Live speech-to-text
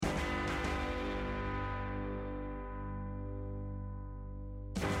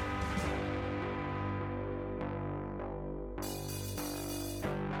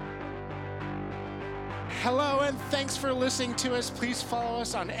Hello, and thanks for listening to us. Please follow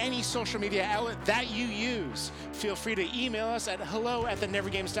us on any social media outlet that you use. Feel free to email us at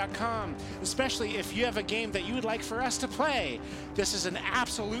hello@thenevergames.com, especially if you have a game that you would like for us to play. This is an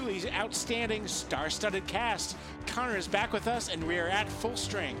absolutely outstanding, star-studded cast. Connor is back with us, and we are at full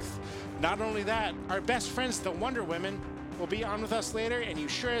strength. Not only that, our best friends, the Wonder Women, will be on with us later, and you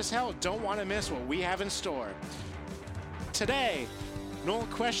sure as hell don't want to miss what we have in store. Today, Noel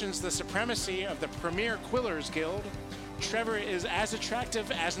questions the supremacy of the premier Quillers Guild, Trevor is as attractive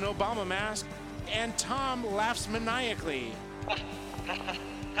as an Obama mask, and Tom laughs maniacally.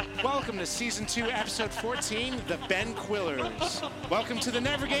 Welcome to Season 2, Episode 14, The Ben Quillers. Welcome to the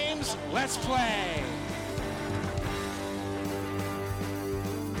Never Games. Let's play!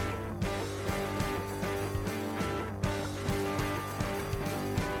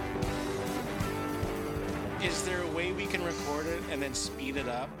 Is there a way we can record it and then speed it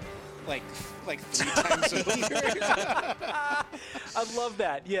up? Like 3 times over? I'd love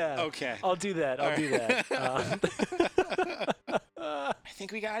that, yeah. Okay. I'll do that. I'll do that. I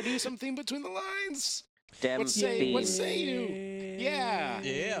think we gotta do something between the lines. Dem What say you? Yeah.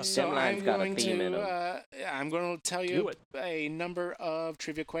 Yeah. So Dem line's I'm got a going theme in 'em. I'm going to tell Do you it. a number of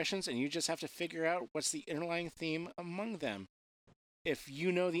trivia questions, and you just have to figure out what's the underlying theme among them. If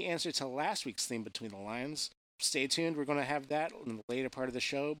you know the answer to last week's theme between the lines, stay tuned. We're going to have that in the later part of the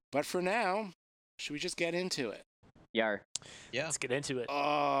show. But for now, should we just get into it? Yar. Yeah. Let's get into it.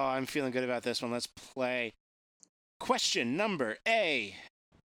 Oh, I'm feeling good about this one. Let's play. Question number A.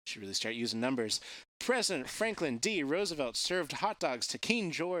 Should really start using numbers. President Franklin D. Roosevelt served hot dogs to King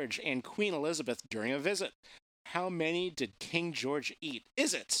George and Queen Elizabeth during a visit. How many did King George eat?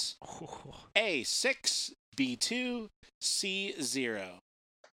 Is it A, 6, B, 2, C, 0?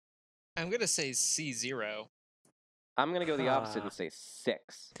 I'm going to say C0. I'm going to go the opposite and say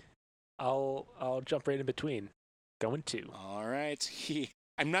 6. I'll jump right in between. Going 2. All right.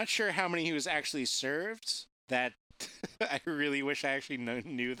 I'm not sure how many he was actually served. That I really wish I actually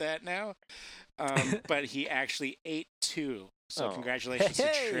knew that now. But he actually ate 2. So Oh. congratulations to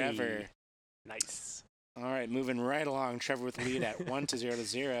Hey! Trevor. Nice. All right, moving right along. Trevor with the lead at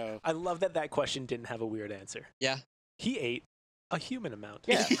 1-0. I love that question didn't have a weird answer. Yeah. He ate a human amount.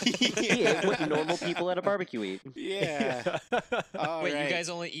 Yeah. He ate what normal people at a barbecue eat. Yeah. All Wait, right. you guys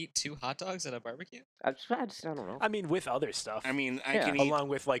only eat 2 hot dogs at a barbecue? I don't know. I mean, with other stuff. I mean, I Yeah. can eat. Along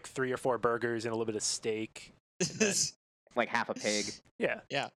with like 3 or 4 burgers and a little bit of steak. Like half a pig. Yeah.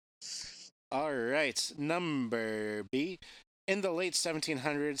 Yeah. All right, number B. In the late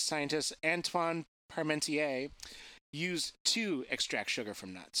 1700s, scientist Antoine Parmentier used to extract sugar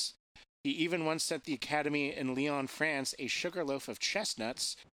from nuts. He even once sent the Academy in Lyon, France, a sugar loaf of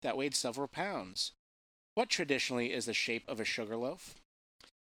chestnuts that weighed several pounds. What traditionally is the shape of a sugar loaf?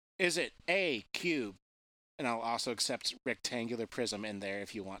 Is it A, cube? And I'll also accept rectangular prism in there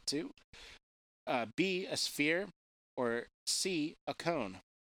if you want to. B, a sphere? Or C, a cone?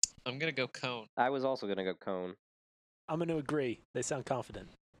 I'm going to go cone. I was also going to go cone. I'm going to agree. They sound confident.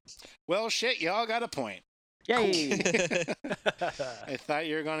 Well, shit, y'all got a point. Yay! I thought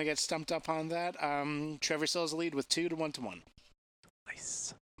you were going to get stumped up on that. Trevor still has the lead with 2-1.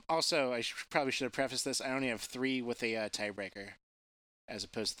 Nice. Also, I probably should have prefaced this. I only have 3 with a tiebreaker, as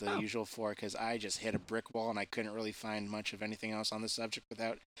opposed to the usual 4, because I just hit a brick wall and I couldn't really find much of anything else on the subject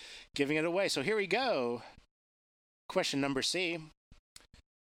without giving it away. So here we go. Question number C.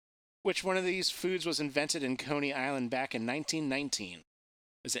 Which one of these foods was invented in Coney Island back in 1919?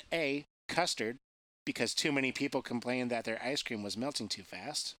 Is it A, custard, because too many people complained that their ice cream was melting too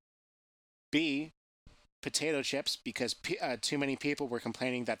fast? B, potato chips, because too many people were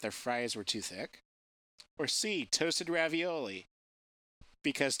complaining that their fries were too thick? Or C, toasted ravioli,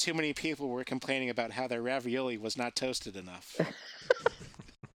 because too many people were complaining about how their ravioli was not toasted enough?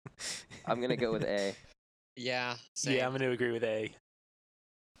 I'm going to go with A. Yeah. Same. Yeah, I'm going to agree with A.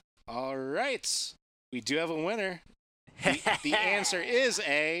 All right. We do have a winner. The answer is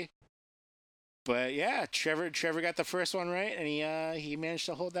A. But yeah, Trevor got the first one right, and he managed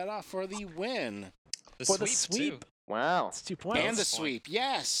to hold that off for the win. For the sweep, sweep. too. Wow. That's 2 points. And the sweep,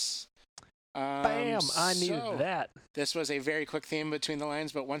 yes. Bam! I needed so that. This was a very quick theme between the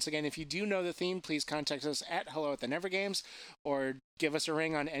lines, but once again, if you do know the theme, please contact us at hello@thenevergames, or give us a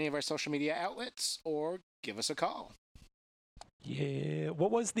ring on any of our social media outlets, or give us a call. Yeah. What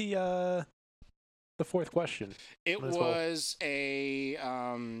was the 4th question? It Might as well. was a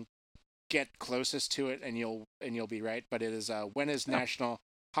get closest to it, and you'll be right. But it is when is National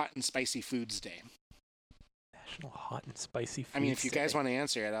Hot and Spicy Foods Day? National Hot and Spicy Foods I mean, if you guys Day. want to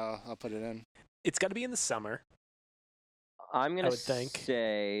answer it, I'll put it in. It's got to be in the summer. I'm going I to would think.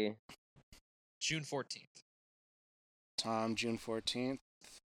 say June 14th. Tom, June 14th.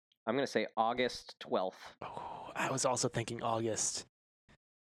 I'm gonna say August 12th. Oh, I was also thinking August.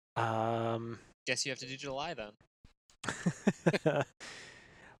 Guess you have to do July then.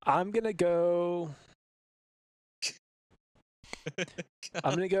 I'm gonna go.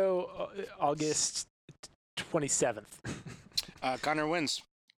 I'm gonna go August 27th. Connor wins.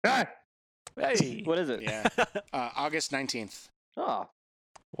 Ah! Hey. What is it? Yeah. August 19th. Oh,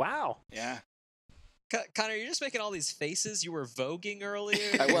 Wow. Yeah. Connor, you're just making all these faces. You were voguing earlier.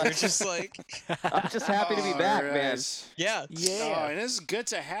 I You were was. just like, I'm just happy to be back, man. Alright. yeah. Oh, Yeah. and it's good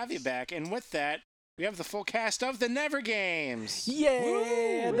to have you back. And with that, we have the full cast of the Never Games. Yeah.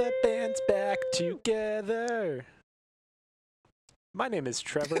 Woo! The band's back together. My name is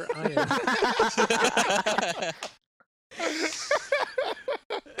Trevor.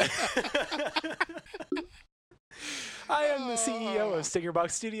 I am the CEO of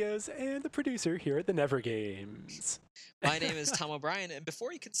Stingerbox Studios and the producer here at the Never Games. My name is Tom O'Brien, and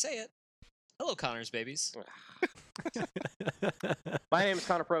before you can say it, hello, Connors babies. My name is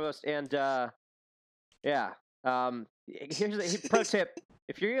Connor Provost, and yeah. Here's a pro tip: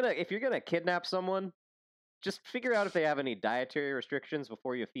 if you're gonna kidnap someone, just figure out if they have any dietary restrictions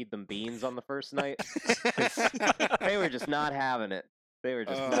before you feed them beans on the first night. 'Cause they were just not having it. They were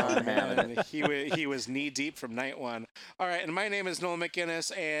just not having it. He was knee deep from night one. All right, and my name is Noel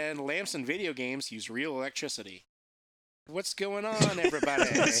McGinnis, and lamps and video games use real electricity. What's going on, everybody?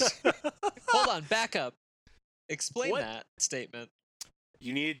 Hold on, back up. Explain What? that statement.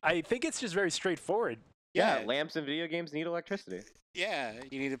 You need, I think it's just very straightforward. Yeah, lamps and video games need electricity. yeah,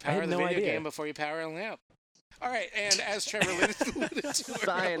 you need to I had power the no video idea. game before you power a lamp. All right, and as Trevor alluded to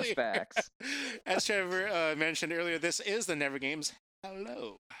Science earlier, facts. as Trevor mentioned earlier, this is the Never Games.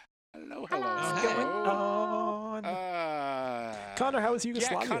 Hello. Hello. What's Hey. going on? Connor, how was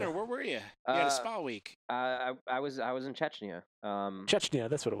Yugoslavia? Yeah, Connor, where were you? You had a spa week. I was in Chechnya. Chechnya,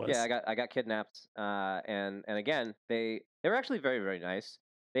 that's what it was. Yeah, I got kidnapped. And again, they were actually very, very nice.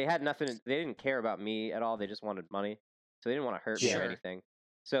 They had nothing. They didn't care about me at all. They just wanted money, so they didn't want to hurt me or Sure. anything.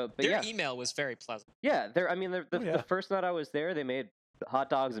 So, but Their yeah, email was very pleasant. yeah. The Oh, yeah. first night I was there, they made hot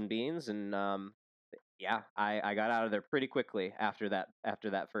dogs and beans, and yeah, I got out of there pretty quickly after that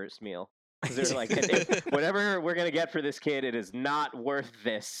first meal. 'Cause they were like, whatever we're gonna get for this kid, it is not worth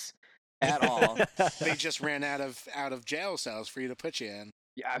this at all. They just ran out of jail cells for you to put you in.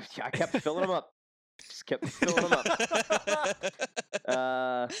 Yeah, I kept filling them up. Just kept filling them up.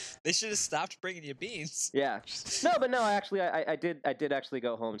 They should have stopped bringing you beans. Yeah. No. I did actually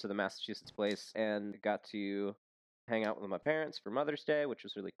go home to the Massachusetts place and got to hang out with my parents for Mother's Day, which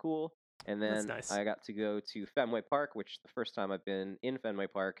was really cool. And That's then nice. I got to go to Fenway Park, which is the first time I've been in Fenway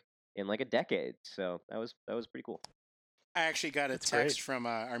Park in like a decade. So that was pretty cool. I actually got a That's text great. from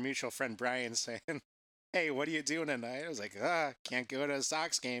our mutual friend Brian saying, "Hey, what are you doing tonight?" I was like, can't go to a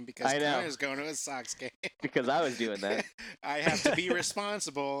Sox game because I know. Connor's going to a Sox game. Because I was doing that. I have to be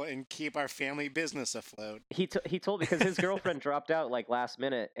responsible and keep our family business afloat." He told me because his girlfriend dropped out like last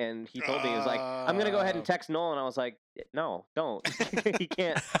minute, and he told me he was like, "I'm gonna go ahead and text Noel," and I was like, "No, don't. he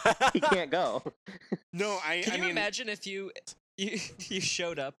can't go." No, Can I you mean, imagine if you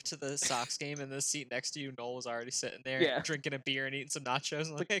showed up to the Sox game and the seat next to you, Noel was already sitting there Yeah. drinking a beer and eating some nachos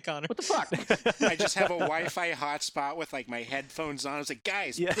and like, hey Connor. What the fuck? I just have a Wi-Fi hotspot with like my headphones on. I was like,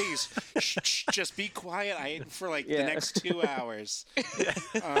 guys, Yeah. please, shh, just be quiet. For like the Yeah. next 2 hours.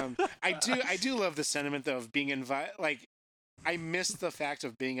 I do love the sentiment though of being invited. Like, I miss the fact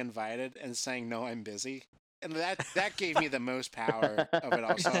of being invited and saying no, I'm busy, and that gave me the most power of it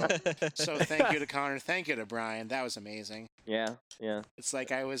all. So thank you to Connor, thank you to Brian. That was amazing. Yeah. It's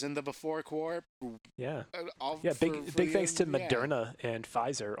like I was in the before core. Yeah. All Yeah, for big you, thanks to yeah. Moderna and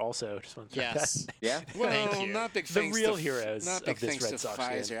Pfizer also. Just want to throw Yes. Yeah. Well, Thank you. not big The thanks real to, heroes Not big of this thanks Red to Sox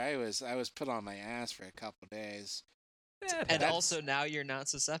Pfizer. game. I was put on my ass for a couple days. that. And That's- also now you're not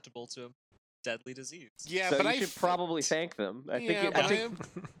susceptible to a deadly disease. Yeah, So but you I should probably thank them. I think Yeah, it- but I think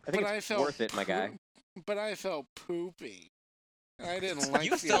but I it's felt worth it, my guy. But I felt poopy. I didn't like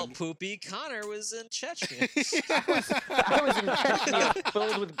You feeling... felt poopy. Connor was in Chechnya. I was in Chechnya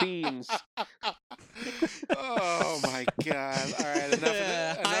filled with beans. Oh my god! All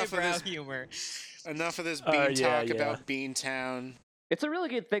right, Highbrow humor. enough of this bean yeah, talk yeah. about Beantown. It's a really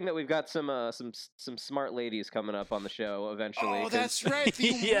good thing that we've got some smart ladies coming up on the show eventually. Oh, 'cause- that's right. The,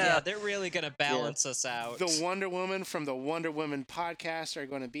 Yeah. They're really gonna balance us out. the Wonder Woman from the Wonder Woman podcast are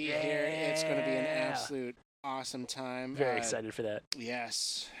going to be here. It's going to be an Yeah. absolute awesome time. Very excited for that.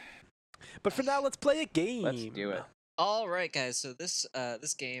 Yes. But for now, let's play a game. Let's do it. All right, guys. So this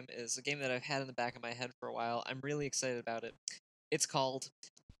game is a game that I've had in the back of my head for a while. I'm really excited about it. It's called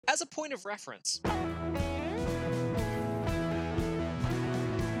as a point of reference.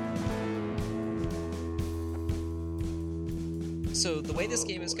 So the way this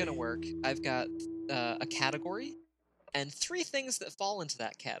game is going to work, I've got a category and 3 things that fall into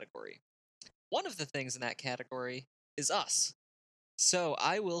that category. One of the things in that category is us. So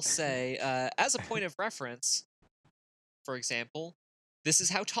I will say, as a point of reference, for example, this is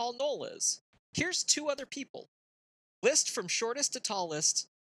how tall Noel is. Here's 2 other people. List from shortest to tallest,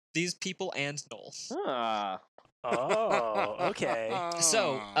 these people and Noel. Ah. Oh, okay.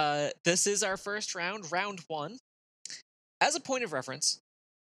 So this is our first round, round 1. As a point of reference,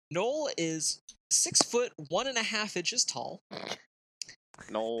 Noel is 6 foot 1.5 inches tall.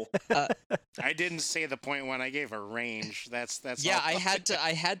 No. I didn't say the point one. I gave a range. That's Yeah, all.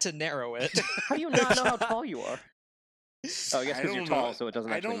 I had to narrow it. How do you not know how tall you are? Oh, I guess I because you're don't tall, know. so it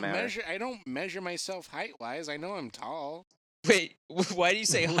doesn't I actually don't matter. I don't measure myself height wise. I know I'm tall. Wait, why do you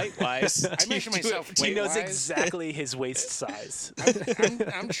say height wise? I measure myself He knows weight-wise. exactly his waist size.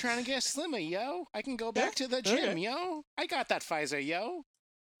 I'm trying to get slimmer, yo. I can go back to the gym, yo. I got that Pfizer, yo.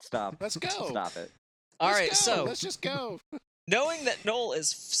 Stop. Let's go. Stop it. All Let's right, go. so Let's just go. knowing that Noel is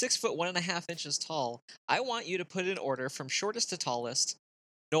 6 foot 1.5 inches tall, I want you to put in order from shortest to tallest.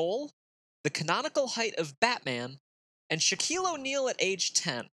 Noel, the canonical height of Batman, and Shaquille O'Neal at age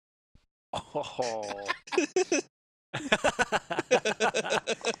 10. Oh.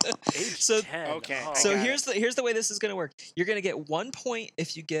 Age So- 10. Okay, Oh. I So got here's the way this is going to work. You're going to get 1 point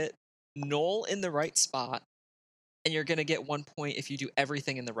if you get Noel in the right spot, and you're going to get 1 point if you do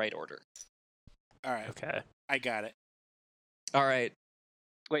everything in the right order. All right, Okay. I got it. All right.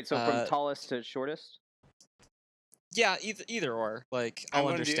 Wait, so from tallest to shortest? Yeah, either or. Like, I'll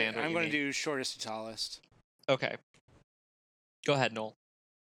understand what I'm you going mean. to do shortest to tallest. Okay. Go ahead, Noel.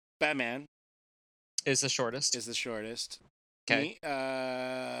 Batman Is the shortest. is the shortest. Okay.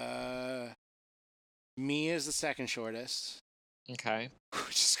 Me is the second shortest. Okay.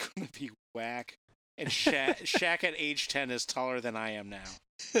 Which is going to be whack. And Shaq at age 10 is taller than I am now.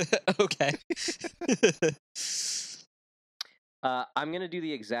 Okay. I'm gonna do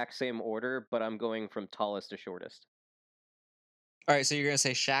the exact same order, but I'm going from tallest to shortest All right, so you're going to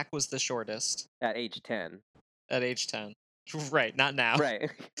say Shaq was the shortest at age 10. at age 10. Right, not now. Right.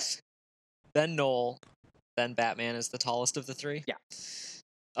 Then Noel. Then Batman is the tallest of the 3? Yeah.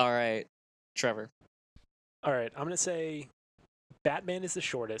 All right. Trevor. All right. I'm going to say Batman is the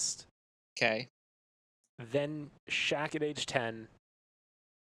shortest. Okay. Then Shaq at age 10.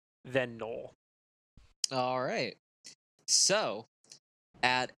 Then Noel. All right. So,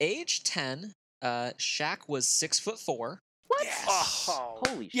 at age 10, Shaq was 6'4". What? Yes. Oh,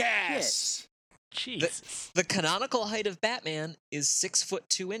 Holy Yes. Jesus. The canonical height of Batman is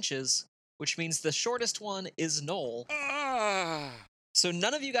 6'2", which means the shortest one is Noel. Ah. So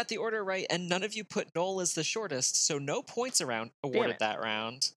none of you got the order right, and none of you put Noel as the shortest, so no points awarded it. that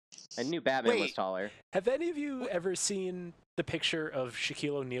round. shit! I knew Batman was Wait. taller. Have any of you ever seen the picture of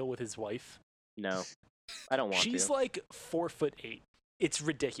Shaquille O'Neal with his wife? No, I don't want She's to. like 4'8". It's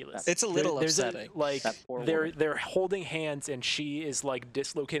ridiculous. It's a little There's upsetting. like That poor they're woman. they're holding hands, and she is like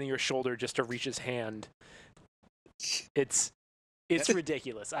dislocating her shoulder just to reach his hand. It's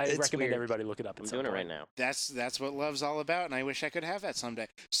ridiculous. I It's recommend weird. everybody look it up. At I'm some doing it point. right now. That's what love's all about, and I wish I could have that someday.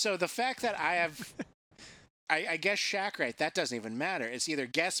 So the fact that I have, I guess Shaq right, that doesn't even matter. It's either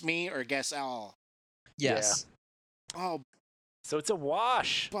guess me or guess all. Yes. Oh, So it's a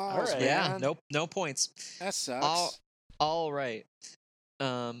wash. Balls, All right. Yeah. man. Nope. No points. that sucks. All right.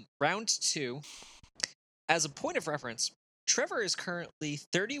 Round 2. As a point of reference, Trevor is currently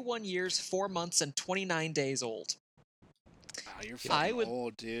 31 years, 4 months, and 29 days old. Wow, you're I fucking would-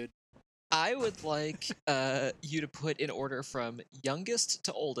 old, dude. I would like you to put in order from youngest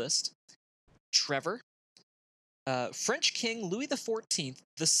to oldest. Trevor, French King Louis XIV,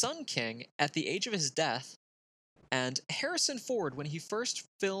 the Sun King at the age of his death, and Harrison Ford when he first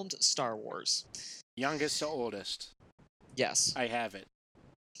filmed Star Wars. Youngest to oldest. Yes. I have it.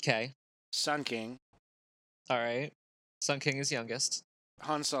 Okay. Sun King, All right. Sun King is youngest.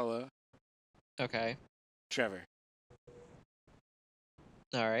 Han Solo, Okay. Trevor.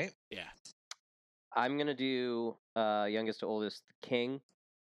 All right. Yeah. I'm gonna do youngest to oldest King.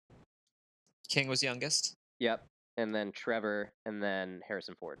 King was youngest. Yep. And then Trevor, and then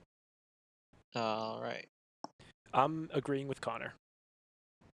Harrison Ford. All right. I'm agreeing with Connor.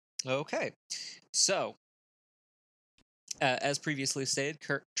 Okay. So, as previously stated,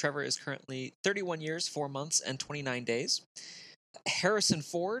 Trevor is currently 31 years, 4 months, and 29 days. Harrison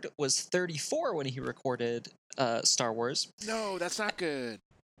Ford was 34 when he recorded Star Wars. No, that's not good.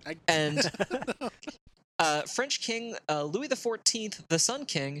 And French King Louis XIV, the Sun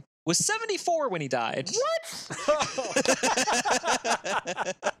King, was 74 when he died.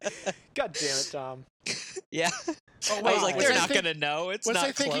 God damn it, Tom. Yeah. Oh, I wait, was like, was they're I not think- going to know. It's Was not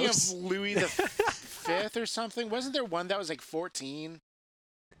I thinking close. of Louis the Fifth or something? Wasn't there one that was like 14?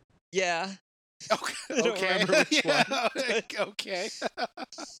 Yeah. Okay. I don't remember which one, but- Okay.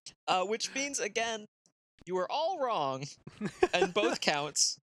 Which means, again, you were all wrong, and both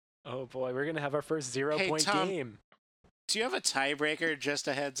counts. Oh boy, we're gonna have our first 0 Hey, point Tom. game. Do you have a tiebreaker? Just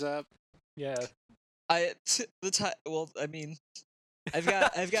a heads up. Yeah. Well, I mean, I've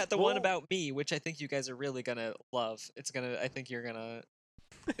got the one Well- about me, which I think you guys are really gonna love. I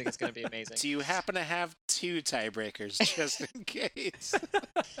think it's gonna be amazing. Do you happen to have two tiebreakers just in case?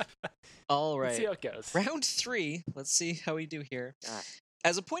 All Let's see right, how it goes. round 3. Let's see how we do here. God.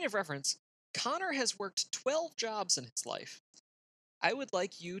 As a point of reference, Connor has worked 12 jobs in his life. I would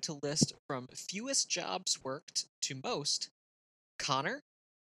like you to list from fewest jobs worked to most. Connor,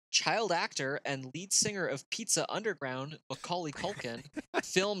 child actor and lead singer of Pizza Underground, Macaulay Culkin,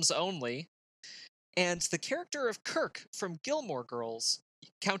 films only, and the character of Kirk from Gilmore Girls,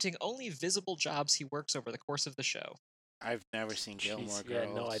 counting only visible jobs he works over the course of the show. I've never seen Gilmore Jeez, yeah,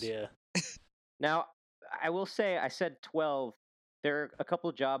 Girls. no idea. Now, I will say, I said 12. There are a couple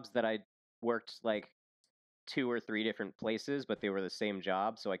of jobs that I worked like 2 or 3 different places, but they were the same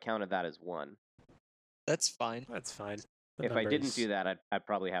job, so I counted that as one. That's fine. That's fine. The If I didn't numbers- do that, I'd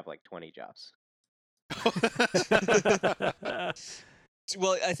probably have like 20 jobs.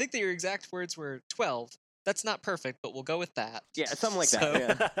 Well, I think that your exact words were 12. That's not perfect, but we'll go with that. Yeah, something like So-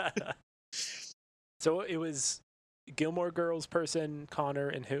 that. Yeah. So it was Gilmore Girls person, Connor,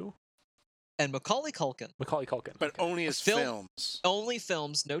 and who? And Macaulay Culkin. Macaulay Culkin. But Okay. only as Film- films. Only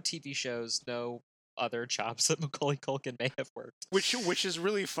films, no TV shows, no other jobs that Macaulay Culkin may have worked. Which is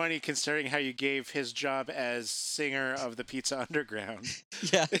really funny considering how you gave his job as singer of the Pizza Underground.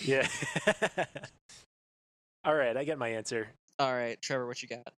 Yeah. Yeah. All right, I get my answer. All right, Trevor, what you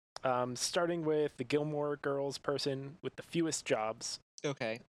got? Starting with the Gilmore Girls person with the fewest jobs,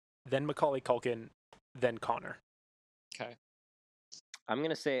 Okay. then Macaulay Culkin, then Connor. Okay. I'm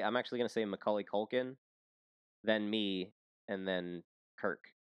actually gonna say Macaulay Culkin, then me, and then Kirk.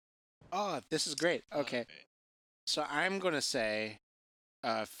 Oh, this is great. Okay. So I'm going to say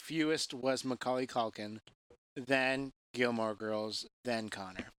fewest was Macaulay Culkin, then Gilmore Girls, then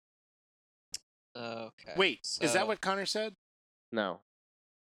Connor. Okay. Wait, is that so- what Connor said? No,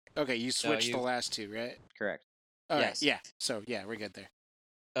 Okay, you switched you- the last two, right? correct. All right, Yes. yeah. So, yeah, we're good there.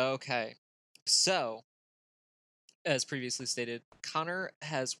 Okay. So, as previously stated, Connor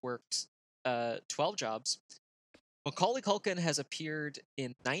has worked 12 jobs. Macaulay Culkin has appeared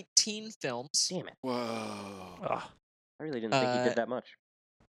in 19 films. Damn it! Whoa. Oh, I really didn't think he did that much.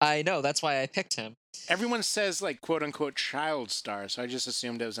 I know, that's why I picked him. Everyone says, like, quote unquote child star, so I just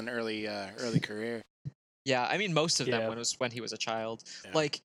assumed it was an early career. Yeah, I mean most of them Yeah. when he was a child. Yeah.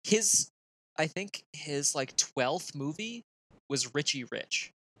 Like I think his like 12th movie was Richie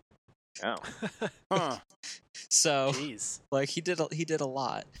Rich. Oh, Huh. So jeez. like he did a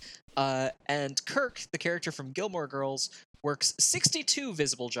lot. And Kirk, the character from Gilmore Girls, works 62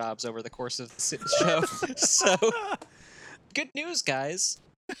 visible jobs over the course of the show. So good news, guys.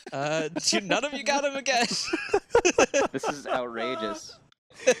 None of you got him again. this is outrageous.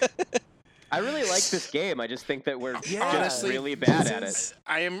 I really like this game. I just think that we're Yeah, just honestly, really bad this at is-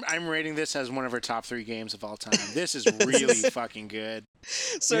 it. I'm rating this as one of our top 3 games of all time. This is really fucking good.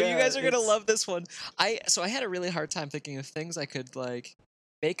 So you Yeah, guys are gonna it's- love this one. I had a really hard time thinking of things I could like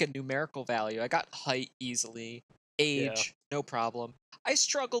make a numerical value. I got height easily, age, no problem. I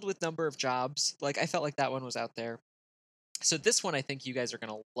struggled with number of jobs. Like I felt like that one was out there. So this one I think you guys are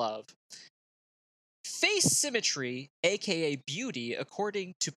gonna love. Face symmetry, aka beauty,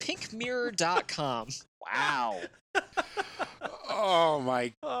 according to pinkmirror.com. Wow. Oh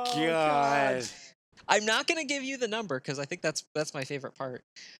my Oh, god. I'm not gonna give you the number because I think that's my favorite part.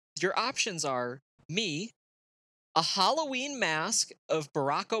 Your options are me, a Halloween mask of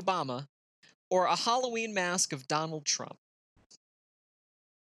Barack Obama, or a Halloween mask of Donald Trump.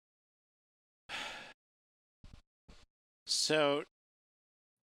 So,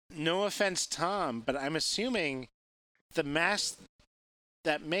 no offense, Tom, but I'm assuming the mask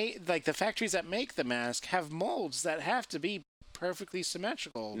that the factories that make the mask have molds that have to be perfectly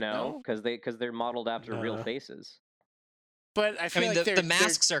symmetrical. No, because they're modeled after real No. faces. But I I feel mean, like the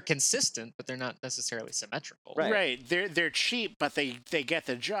masks are consistent, but they're not necessarily symmetrical. Right. right. They're cheap, but they get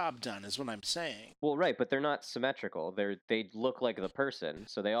the job done. Is what I'm saying. Well, right, but they're not symmetrical. They look like the person,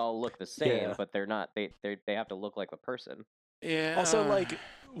 so they all look the same, Yeah. but they're not. They have to look like the person. Yeah. Also, like,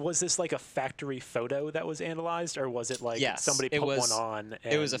 was this like a factory photo that was analyzed, or was it like Yes, somebody it put was- one on?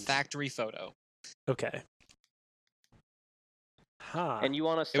 It was a and- factory photo. Okay. Huh. And you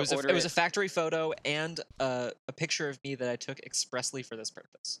want us It to was order it was a factory photo and a picture of me that I took expressly for this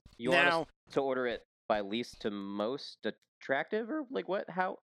purpose. You want Now, us to order it by least to most attractive, or like what?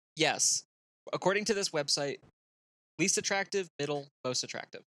 How? Yes, according to this website, least attractive, middle, most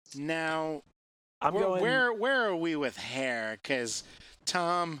attractive. now, I'm going. where are we with hair? Because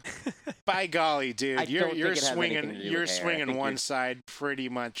Tom, by golly, dude, I you're don't think it has anything to do you're with hair. I swinging think one you're- side pretty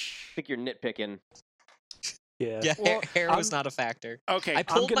much. I think you're nitpicking. Yeah. Yeah, Well, hair was not a factor. Okay. I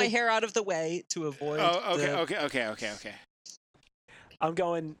pulled my gonna- hair out of the way to avoid. Oh, okay, the... okay. I'm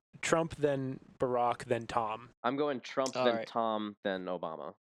going Trump, then Barack, then Tom. I'm going Trump, All then right. Tom, then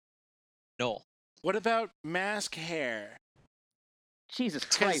Obama. No. What about mask hair? Jesus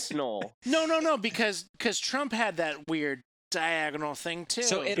Christ, Noel. No, because Trump had that weird diagonal thing too.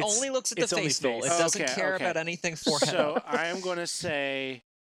 So it It's- only looks at the it's only face, Noel. It face. doesn't Okay, care okay. about anything forehead. So I'm gonna say,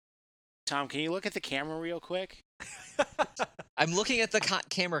 Tom, can you look at the camera real quick? I'm looking at the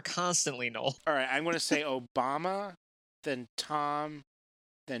camera constantly, Noel. All right, I'm gonna say Obama, then Tom,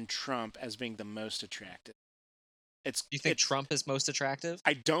 then Trump as being the most attractive. You think it's- Trump is most attractive?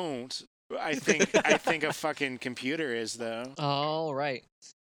 I don't. I think a fucking computer is though. All right.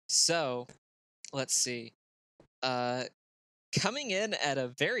 So, let's see. Coming in at a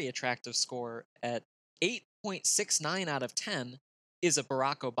very attractive score at 8.69 out of 10 is a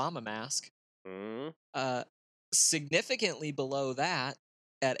Barack Obama mask. Mm? Significantly below that,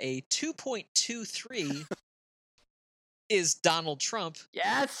 at a 2.23, is Donald Trump,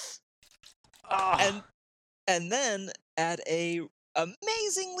 Yes! Ah, and then at a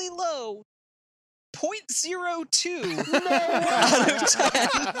amazingly low 0.02 out of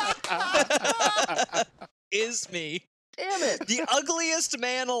 10 is me, Damn it! the ugliest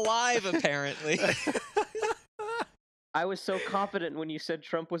man alive, apparently. I was so confident when you said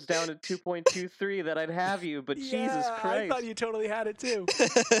Trump was down at 2.23 that I'd have you, but Jesus yeah, I Christ. thought you totally had it too.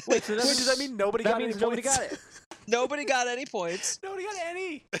 Wait, so Wait, does that mean nobody that got means any nobody points? got it. Nobody got any points. Nobody got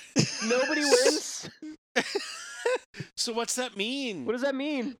any. Nobody wins? So what's that mean? What does that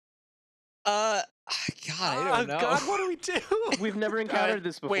mean? God, I don't know. God, what do we do? We've never encountered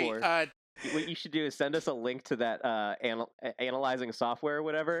this before. Wait, What you should do is send us a link to that analyzing software or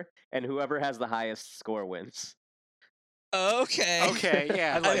whatever, and whoever has the highest score wins. Okay. okay,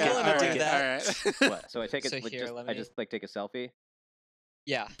 yeah. I'm willing to all do right, that. all right. What? So I take it. So like, here, just, let I me- just like take a selfie.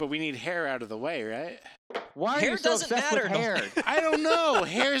 Yeah. But we need hair out of the way, right? Why are Hair you so doesn't obsessed matter, with no. hair? I don't know.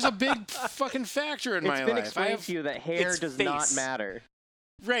 Hair's a big fucking factor in It's my been life. explained to you that hair It's does not face. matter.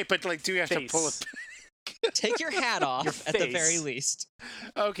 Right, but like, do we have to pull Face. it? Take your hat off Your at the very face. least.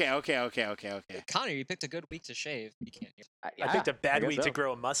 Okay. Connor, you picked a good week to shave. You can't. I picked a bad guess week so. to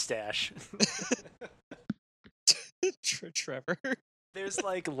grow a mustache. Trevor. There's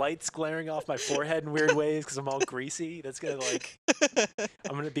like lights glaring off my forehead in weird ways because I'm all greasy. That's gonna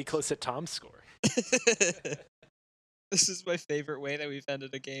I'm gonna be close to Tom's score. This is my favorite way that we've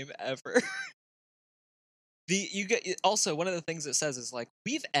ended a game ever. Also, one of the things it says is like,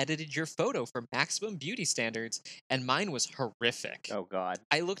 we've edited your photo for maximum beauty standards, and mine was horrific. Oh God.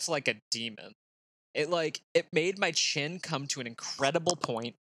 I looked like a demon. It made my chin come to an incredible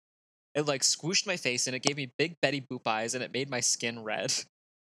point. It like squooshed my face and it gave me big Betty Boop eyes and it made my skin red.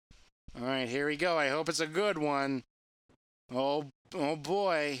 All right, here we go. I hope it's a good one. Oh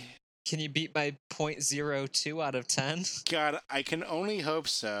boy. Can you beat my 0.02 out of 10? God, I can only hope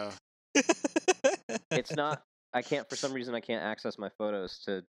so. It's not. I can't. For some reason, I can't access my photos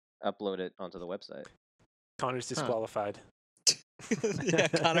to upload it onto the website. Connor's disqualified. Yeah,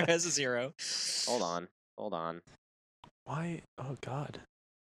 Connor has a 0. Hold on. Why? Oh God.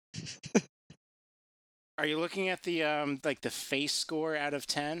 Are you looking at the like the face score out of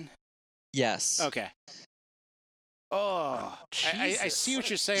 10? Yes. Okay. Oh, I Jesus. see what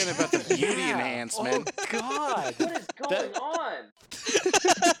you're saying about the beauty Yeah. enhancement. Oh God. What is going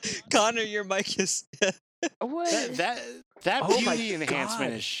on? Connor, your mic is. What? That Oh my beauty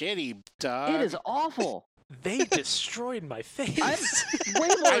enhancement God. is shitty, dog. It is awful. They destroyed my face. I'm way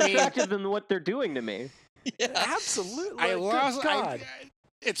more I mean- attractive than what they're doing to me. Yeah. Absolutely. I Good lost. God.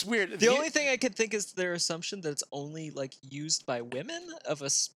 It's weird. The only thing I could think is their assumption that it's only like used by women of a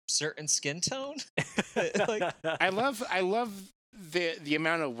certain skin tone. Like, I love the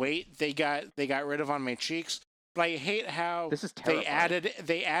amount of weight they got rid of on my cheeks, but I hate how This is they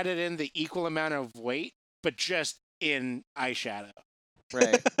terrifying. added in the equal amount of weight, but just in eyeshadow.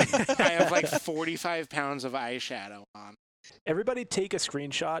 Right. I have like 45 pounds of eyeshadow on. Everybody take a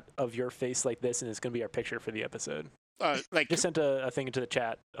screenshot of your face like this, and it's gonna be our picture for the episode. Like Just sent a thing into the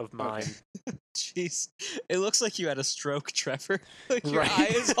chat of mine. Jeez, it looks like you had a stroke, Trevor. Like your Right.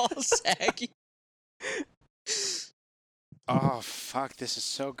 eye is all saggy. oh fuck, this is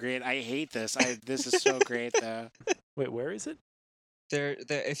so great. I hate this. This is so great though. Wait, where is it? There.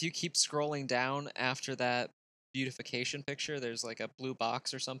 If you keep scrolling down after that beautification picture, there's like a blue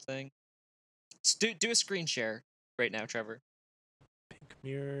box or something. Do a screen share right now, Trevor. Pink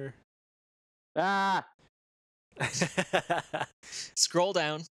mirror. Ah, Scroll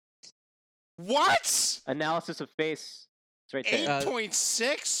down. What? analysis of face. It's right there.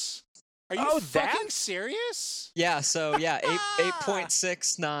 8.6? Are you Oh, fucking that? serious? Yeah. So yeah,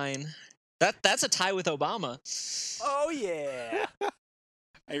 8.69. That's a tie with Obama. Oh yeah.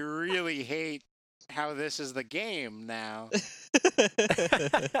 I really hate how this is the game now.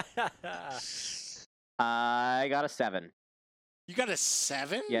 I got a 7. You got a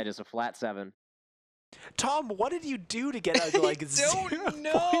 7? Yeah, just a flat 7. Tom, what did you do to get a like don't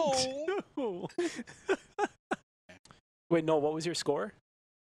know. 0.2? Wait, no. What was your score?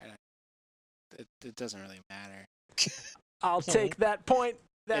 It doesn't really matter. I'll take that point.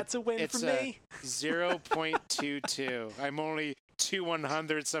 That's a win it's for me. 0.22. I'm only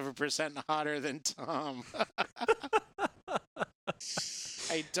 0.02% hotter than Tom.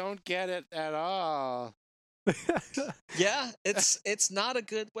 I don't get it at all. Yeah, it's not a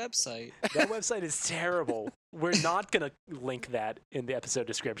good website. That website is terrible. We're not gonna link that in the episode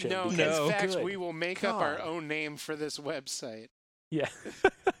description. No, because No. in fact, good we will make up our God. own name for this website. Yeah.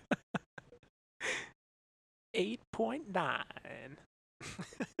 8.9. I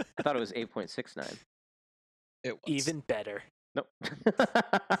thought it was 8.69. It was. Even better. Nope.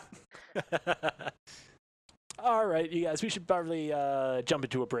 All right, you guys, we should probably jump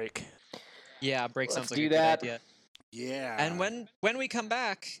into a break. Yeah, break Let's sounds like do a good that. idea. Yeah. And when we come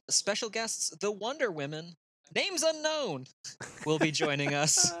back, special guests, the Wonder Women, names unknown, will be joining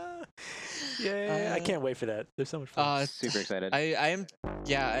us. Yeah, I can't wait for that. There's so much fun. Super excited. I'm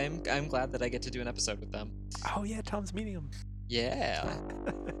glad that I get to do an episode with them. Oh yeah, Tom's meeting him. Yeah,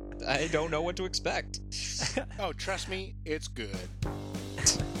 I don't know what to expect. Oh, trust me, it's good.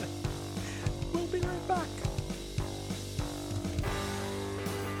 We'll be right back.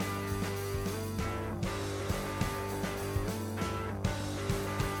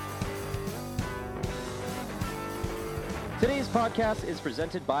 Today's podcast is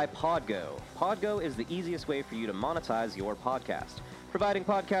presented by Podgo. Podgo is the easiest way for you to monetize your podcast, providing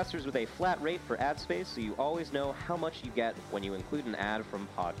podcasters with a flat rate for ad space so you always know how much you get when you include an ad from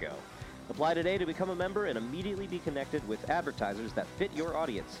Podgo. Apply today to become a member and immediately be connected with advertisers that fit your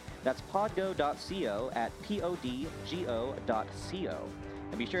audience. That's podgo.co at podgo.co.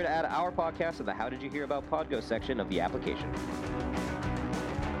 And be sure to add our podcast to the How Did You Hear About Podgo section of the application.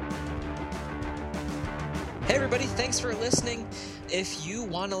 Hey everybody, thanks for listening. If you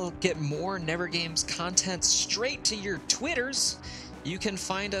want to get more Never Games content straight to your Twitters, you can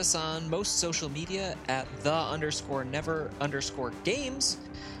find us on most social media at _never_games.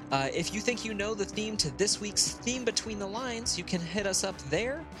 If you think you know the theme to this week's Theme Between the Lines, you can hit us up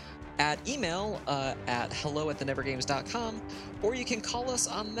there at email at hello@thenevergames.com, or you can call us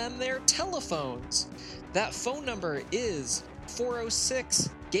on their telephones. That phone number is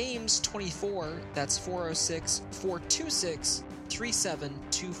 406-GAMES-24. That's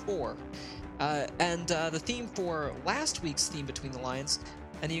 406-426-3724. And the theme for last week's Theme Between the Lines,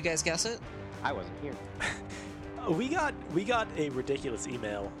 any of you guys guess it? I wasn't here. We got a ridiculous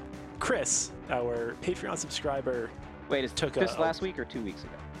email. Chris, our Patreon subscriber, Wait, is Took this a- last week or 2 weeks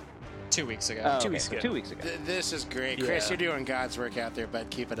ago? 2 weeks ago. Oh, 2 okay, weeks so ago. 2 weeks ago. This is great. Chris, Yeah. you're doing God's work out there, bud.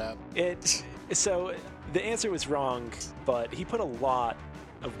 Keep it up. So the answer was wrong, but he put a lot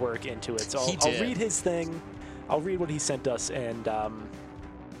of work into it. So He I'll did. read his thing. I'll read what he sent us, and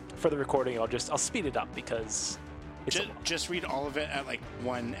for the recording, I'll speed it up because it's a lot. Just read all of it at like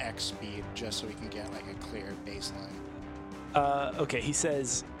 1x speed, just so we can get like a clear baseline. Okay, he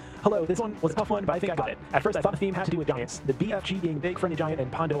says, "Hello, this one was a tough one, but I think I got it. At first, I thought the theme had to do with giants, the BFG being big, friendly giant,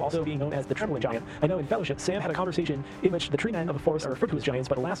 and Pondo also being known as the trembling giant. I know in Fellowship, Sam had a conversation in which the tree men of the forest are referred to as giants,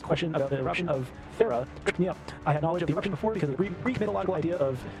 but the last question about the eruption of Thera tripped me up. I had knowledge of the eruption before because of the Greek mythological idea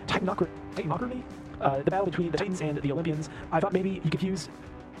of titanocracy, the battle between the Titans and the Olympians. I thought maybe you could use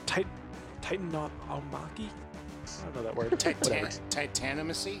Titanomachy? I don't know that word. Whatever.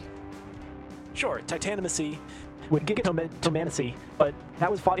 Titanomacy? Sure, Titanomacy with Gigantomanacy, but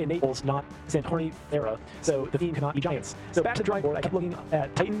that was fought in Naples, not Santorini era, so the theme cannot be giants. So back to the drawing board, I kept looking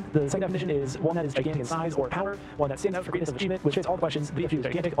at Titan. The second definition is one that is gigantic in size or power, one that stands out for greatness of achievement, which fits all the questions. The BFG is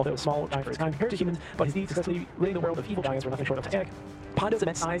gigantic, although a small giant for his time compared to humans, but his deeds successfully ridding the world of evil giants were nothing short of titanic. Pondo's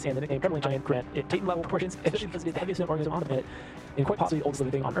immense size and the nickname Trembling Giant grant it Titan-level proportions, especially because it is the heaviest known organism on the planet, and quite possibly the oldest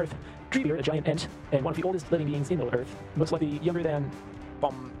living thing on Earth. Treebeard, a giant ent, and one of the oldest living beings in Middle Earth, most likely younger than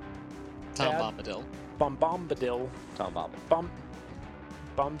Tom Bombadil. Bombadil. Tom Bob.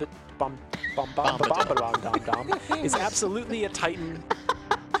 Bombadil is absolutely a Titan.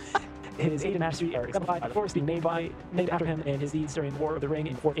 His age and mastery are exemplified by the force being named after him and his deeds during the War of the Ring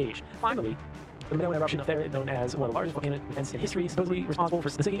in the Fourth Age. Finally, the Minoan eruption of Therit, known as one of the largest volcanic events in history, supposedly responsible for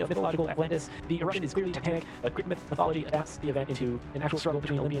the sinking of mythological Atlantis. The eruption is clearly titanic, but Greek mythology adapts the event into an actual struggle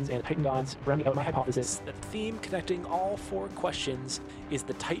between Olympians and Titan gods, rounding out my hypothesis. The theme connecting all 4 questions is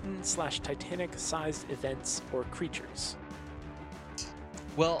the Titan/Titanic-sized events or creatures.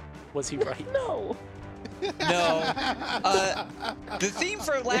 Well, Was he right? No. no. The theme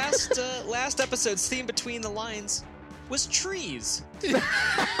for last episode's theme between the lines was trees.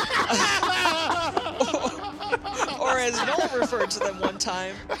 Or as Noel referred to them one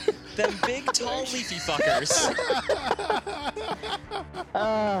time, them big, tall, leafy fuckers.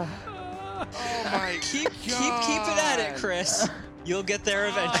 Oh my Keep it at it, Chris. You'll get there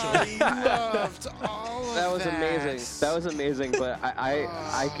eventually. I loved all of That was amazing. That was amazing, but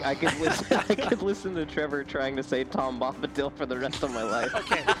I could listen to Trevor trying to say Tom Bombadil for the rest of my life.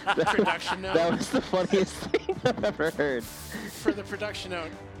 Okay, production note. That was the funniest thing I've ever heard. For the production note,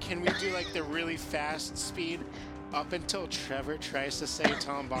 can we do like the really fast speed up until Trevor tries to say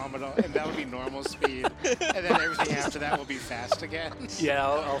Tom Bombadil, and that'll be normal speed, and then everything after that will be fast again? Yeah,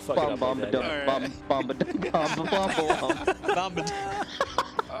 I'll fuck it up. Bombadil.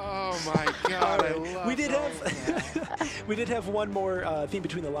 Oh my god, I love We did all have of that. we did have one more theme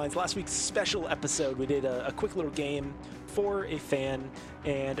between the lines. Last week's special episode, we did a quick little game for a fan,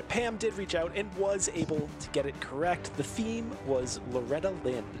 and Pam did reach out and was able to get it correct. The theme was Loretta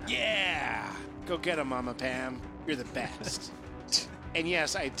Lynn. Yeah! Go get him, Mama Pam. You're the best. And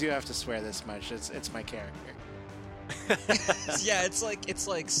yes, I do have to swear this much. It's my character. Yeah, it's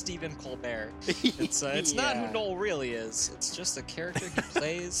like Stephen Colbert. It's not who Noel really is. It's just a character he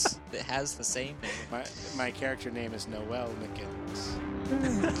plays that has the same name. My character name is Noel McGinnis.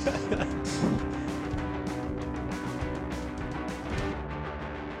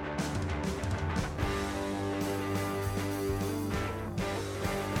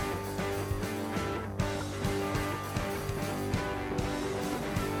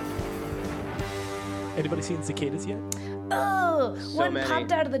 Anybody seen cicadas yet? Oh, So one many.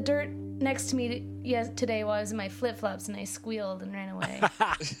 popped out of the dirt next to me today while I was in my flip-flops, and I squealed and ran away.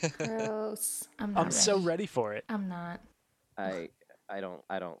 Gross. I'm not I'm ready. so ready for it. I'm not. I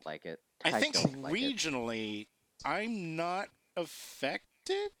don't like it. I think don't like it. regionally, I'm not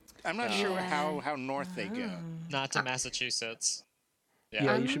affected. I'm not sure how north they go. Not to Massachusetts.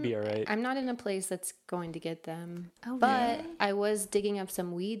 Yeah, you should be all right. I'm not in a place that's going to get them. Oh, But really? I was digging up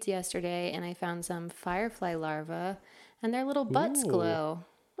some weeds yesterday and I found some firefly larvae and their little butts Ooh. glow.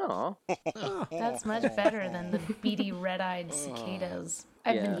 Aw. That's much better than the beady, red-eyed cicadas.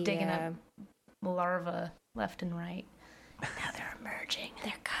 I've been digging up larvae left and right. Now they're emerging.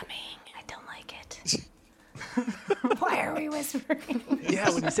 They're coming. I don't like it. Why are we whispering? Yeah,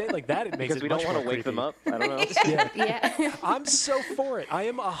 when you say it like that, it makes Because it we don't much want more to wake them creepy. up. I don't know. Yeah. Yeah. I'm so for it. I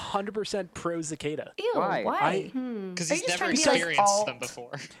am 100% pro cicada. Ew, Why? why? Because Are he's you just never trying to be, like, experienced alt? them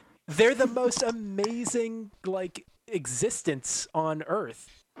before. They're the most amazing, existence on Earth.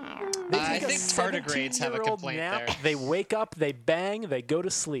 They I take a think tardigrades have a 17-year-old complaint nap, there. They wake up, they bang, they go to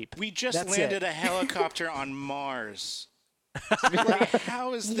sleep. We just That's landed it. a helicopter on Mars. Like,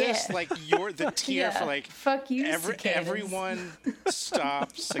 how is this Yeah. like you're the tier for like Fuck you, cicadas. everyone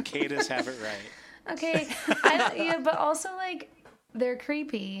stop, cicadas have it right. Okay, but also like they're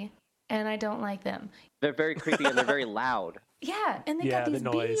creepy, and I don't like them. They're very creepy and they're very loud. Yeah, and they Yeah, got the these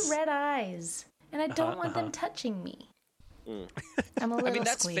beady noise. red eyes, and I don't want them touching me. I'm a little I mean,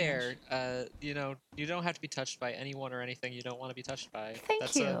 that's squeamish. fair. You don't have to be touched by anyone or anything you don't want to be touched by. Thank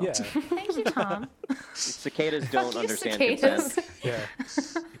That's you. Yeah. Thank you, Tom. Cicadas don't Fuck you, understand cicadas. consent. Yeah.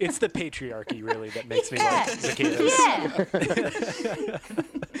 It's the patriarchy, really, that makes me Yeah. like cicadas. Yeah.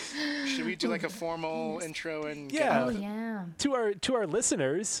 Should we do like a formal intro and Yeah. Oh yeah. To our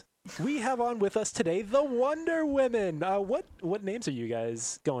listeners, we have on with us today the Wonder Women. What names are you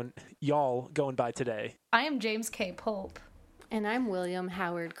guys going by today? I am James K. Pope. And I'm William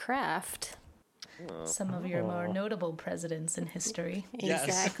Howard Kraft. some of your more notable presidents in history. Yes.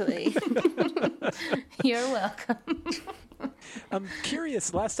 Exactly. You're welcome. I'm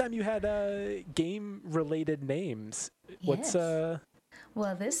curious. Last time you had game-related names. What's Yes.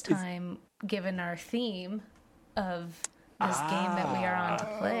 Well, this time, given our theme of this game that we are on to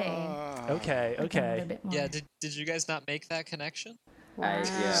play, Okay. we're giving it a bit more. Yeah, did you guys not make that connection? Wow.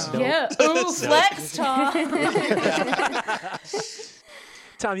 Yeah. Ooh, flex, Tom.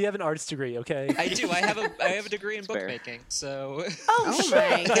 Tom, you have an arts degree, okay? I do. I have a degree in Fair. bookmaking, so Oh, Oh shit.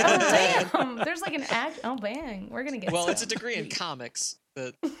 my Oh, god. damn. There's like an act. Oh, bang. We're going to get well, it's a some. degree in comics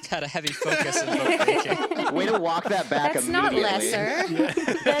that had a heavy focus in bookmaking. Way to walk that back That's not immediately. lesser.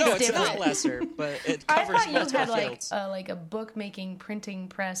 That's No, it's different. not lesser, but it I covers thought you multiple had fields. like a bookmaking, printing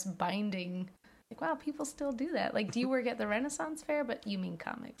press, binding. Like, wow, people still do that. Like, do you work at the Renaissance Fair? But you mean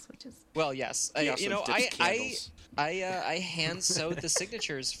comics, which is Well, yes. He also dips candles. I hand sewed the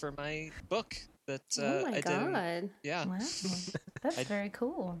signatures for my book that Oh my I did. god. Yeah. wow. That's I- very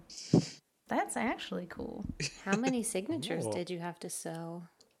cool. That's actually cool. How many signatures Cool. did you have to sew?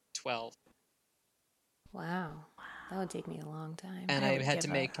 12. Wow. That would take me a long time. And I I would had to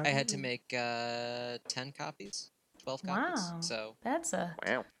give make up. I had to make 10 copies. 12 copies. Wow. So That's a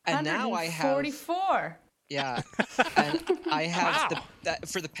Wow. and now I have 44. yeah. And I have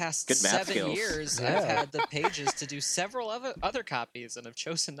for the past Good math 7 skills. years Yeah. I've had the pages to do several other copies and I've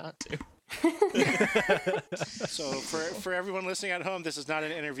chosen not to. So for everyone listening at home, this is not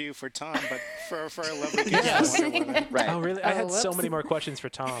an interview for Tom, but for our lovely guest. Yes. Wonder Woman. Right. Oh, really? I Oh, had so whoops. many more questions for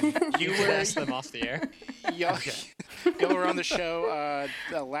Tom. You Could were ask them off the air. y'all, y'all were on the show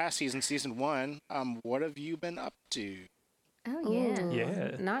last season 1. What have you been up to? Oh, yeah. Ooh,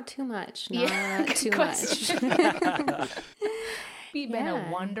 Yeah. Not too much. Yeah, Not good too much. question. We've been Yeah.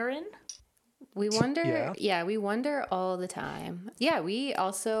 a wondering. We wonder, Yeah. we wonder all the time. Yeah, we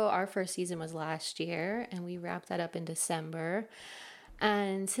also, our first season was last year and we wrapped that up in December.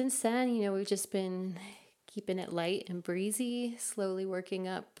 And since then, we've just been keeping it light and breezy, slowly working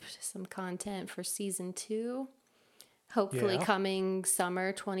up some content for season 2. Hopefully Yeah. coming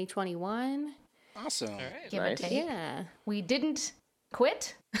summer 2021. Awesome. All right. Give Nice. or take. Yeah. We didn't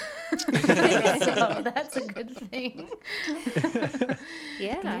quit. So that's a good thing.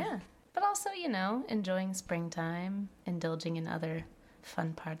 Yeah. Yeah. But also, enjoying springtime, indulging in other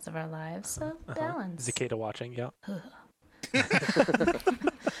fun parts of our lives. So balance. Cicada watching, yeah.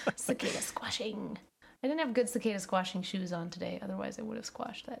 Cicada squashing. I didn't have good cicada squashing shoes on today. Otherwise, I would have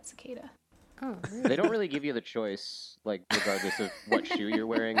squashed that cicada. Oh, They don't really give you the choice, like, regardless of what shoe you're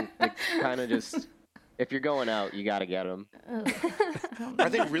wearing. Like, kind of just, if you're going out, you got to get them. Are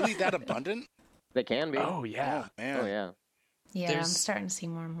they really that abundant? They can be. Oh, yeah. Oh, man. Oh, yeah. Yeah, I'm There's- starting to see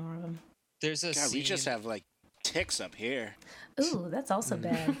more and more of them. There's a God, we scene. just have like ticks up here. Ooh, that's also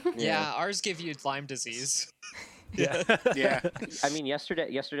bad. Yeah, ours give you Lyme disease. Yeah. Yeah. I mean,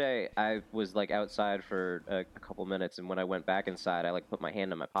 yesterday I was like outside for a couple minutes, and when I went back inside, I like put my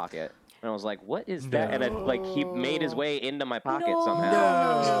hand in my pocket, and I was like, "What is that?" And he made his way into my pocket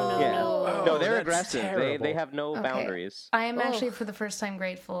somehow. Yeah. Oh, No, they're that's aggressive. terrible. They have no Okay. boundaries. I am actually, Oh. for the first time,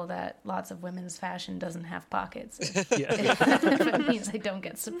 grateful that lots of women's fashion doesn't have pockets. Yeah. If it means I don't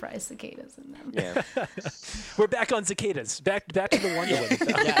get surprise cicadas in them. Yeah. We're back on cicadas. Back to the Wonder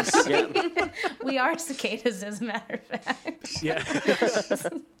Woman. Yes. Yeah. We are cicadas, as a matter of fact. Yeah.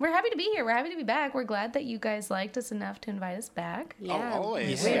 We're happy to be here. We're happy to be back. We're glad that you guys liked us enough to invite us back. Yeah.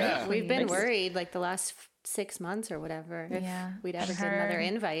 always. We've, Yeah. we've been Thanks. worried like the last 6 months or whatever if Yeah. we'd ever get Her- another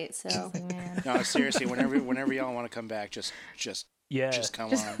invite. So Man. No, seriously, whenever y'all want to come back, just Yeah.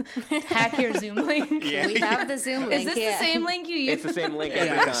 come on. Hack your Zoom link. Yeah. we have the Zoom Is link. this yeah. the same link you use? It's the same link Yeah.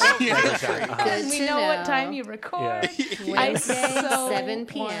 every time. Yeah. Good We to know what know. time you record. Yeah. I Wednesday, so 7 want,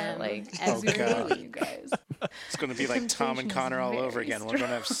 p.m. Like, every Oh, God. with you guys. It's going to be like Tom and temptation is Connor all very over again. We're going to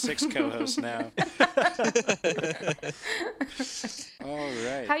have 6 co-hosts now. All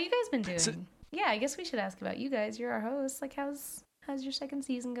right. How you guys been doing? Yeah, I guess we should ask about you guys. You're our hosts. Like, how's your second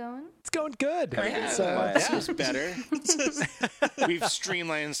season going? It's going good. Yeah, So, this was better. We've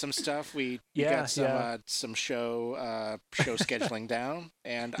streamlined some stuff. We Yeah, got some yeah. some show scheduling down,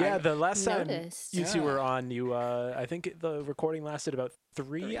 and yeah, I, the last time Noticed. you two Yeah. were on, I think the recording lasted about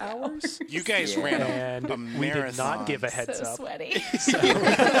 3 hours. you guys Yeah. ran And a we did marathon. not give a heads So up. sweaty.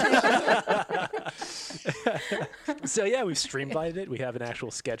 So yeah, we've streamlined it. We have an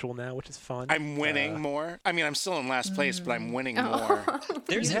actual schedule now, which is fun. I'm winning more. I mean, I'm still in last place, but I'm winning more.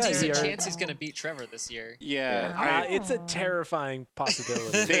 There's Yeah, a decent you're- chance he's going to beat Trevor this year. Yeah, It's a terrifying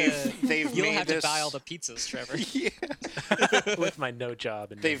possibility they've You'll made have this. to buy all the pizzas, Trevor. Yeah. with my no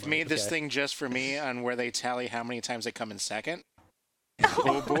job. And no They've money. made this Okay. thing just for me on where they tally how many times I come in second.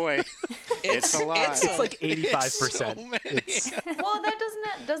 Oh boy, it's a lot. It's like 85%. So Well,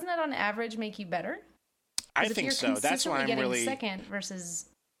 doesn't that on average make you better? I think so. That's why I'm getting really second versus.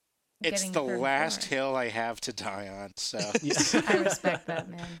 It's getting the third and last fourth. hill I have to die on. So I respect that,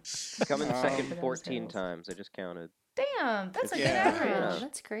 man. Coming second For those 14 hills. times. I just counted. Damn, that's a good Yeah. average. Oh,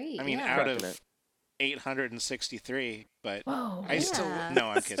 that's great. I mean, yeah. out Crushing of it. 863, but Whoa. I still Yeah. no,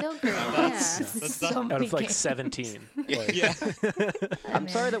 I'm kidding. Still great. That's so not- many Out of like games. 17. Yeah. Like, Yeah. I'm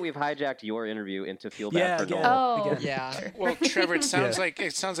sorry that we've hijacked your interview into Feel Bad Yeah, for again. Noel. Oh, Yeah. sure. Well, Trevor, it sounds Yeah.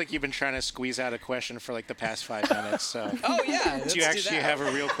 like you've been trying to squeeze out a question for like the past 5 minutes. So, Oh yeah. do you actually have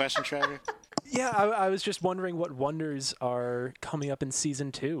a real question, Trevor? Yeah, I was just wondering what wonders are coming up in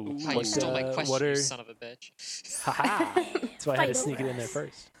season 2. How you What, stole my question, what you are... son of a bitch. Haha. That's why I had to Fight sneak it over in there us.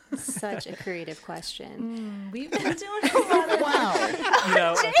 first. Such a creative question. We've been doing a lot of You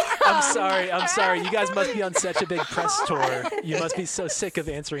know, I'm sorry. You guys must be on such a big press tour. You must be so sick of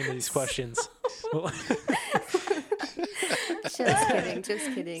answering these questions. Well, Just kidding. Just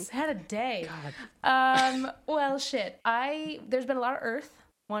kidding. had a day. Well, shit. There's been a lot of Earth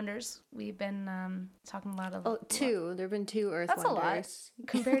wonders. We've been talking a lot of. Oh, 2. There have been 2 Earth That's wonders. a lot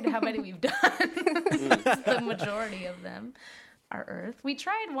compared to how many we've done. It's the majority of them are Earth. We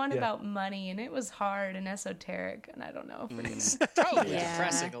tried one Yeah. about money, and it was hard and esoteric, and I don't know if we're gonna. Probably Yeah.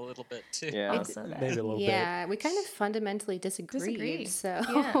 depressing a little bit too. Yeah. Also that. maybe a little bit. Yeah, we kind of fundamentally disagreed. So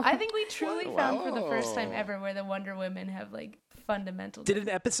Yeah, I think we truly Whoa. found for the first time ever where the Wonder Women have like fundamental. Did an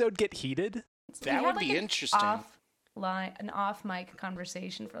episode get heated? That We would had, be an interesting. An off mic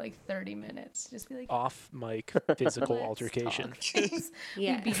conversation for like 30 minutes. Just be like, Off mic physical Let's altercation.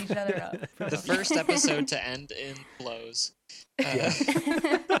 yeah. we beat each other up. for The a- first episode to end in blows. Yeah.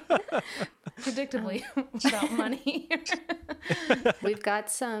 predictably about money. We've got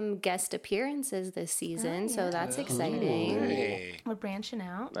some guest appearances this season, so that's exciting. Hey. We're branching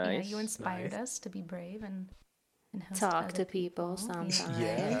out. Nice. You inspired Nice. us to be brave and host Talk other to people people. sometimes.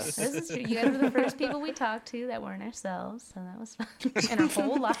 Yes. This is true. You guys were the first people we talked to that weren't ourselves, so that was fun. In our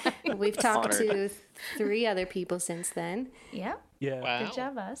whole life. We've talked Honored. to 3 other people since then. Yeah. Yeah. Wow. Good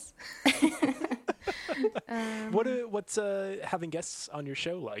job, us. What's having guests on your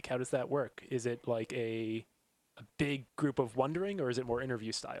show like? How does that work? Is it like a big group of wondering, or is it more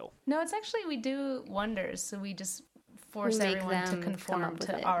interview style? No, it's actually we do wonders, so we just force We make everyone to them come conform up with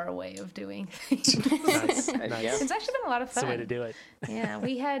to it. our way of doing things. Nice. Yeah. Nice. It's actually been a lot of That's the way to fun. do it. Yeah,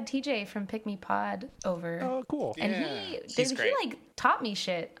 we had TJ from Pick Me Pod over. Oh, cool. And Yeah. He's great. he like taught me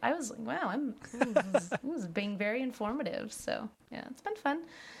shit. I was like, wow, it was being very informative. So yeah, it's been fun.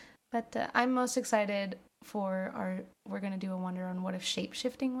 But I'm most excited for we're gonna do a wonder on what if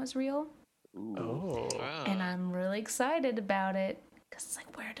shape-shifting was real, Oh. Wow. and I'm really excited about it because it's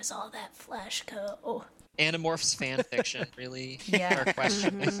like, where does all that flesh go? Animorphs fan fiction, really? Yeah. Our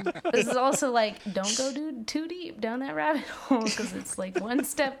question. This is also like, don't go too deep down that rabbit hole because it's like one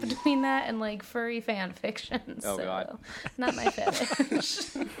step between that and like furry fan fiction. Oh, so, God. not my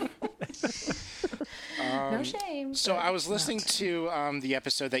fetish. No shame. So but I was no. listening to the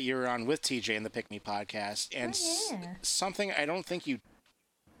episode that you were on with TJ in the Pick Me podcast, and yeah. something I don't think you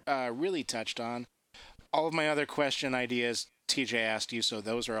really touched on. All of my other question ideas, TJ asked you, so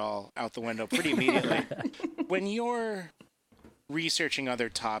those are all out the window pretty immediately. When you're researching other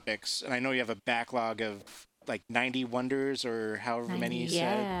topics, and I know you have a backlog of like 90 wonders or however many you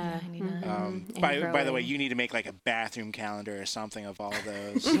said. Yeah. 99. And By the way, growing. you need to make like a bathroom calendar or something of all of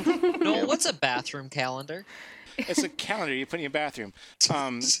those. Noel, what's a bathroom calendar? It's a calendar you put in your bathroom.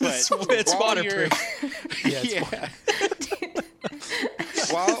 But It's while waterproof. Yeah, it's yeah.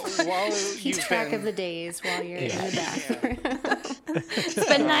 while Keeps you've track been of the days while you're in the bathroom. It's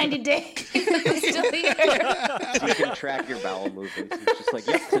been 90 days. I'm still here. So you can track your bowel movements. It's just like,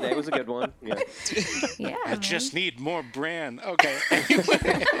 yep, today was a good one. Yeah. Yeah. I just need more bran. Okay.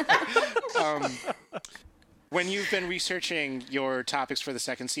 Anyway, when you've been researching your topics for the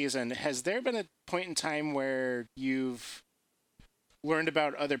second season, has there been a point in time where you've learned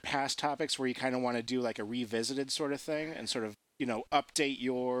about other past topics where you kind of want to do like a revisited sort of thing and sort of, update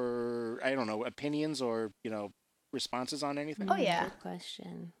your, I don't know, opinions or, responses on anything? Oh, yeah. Good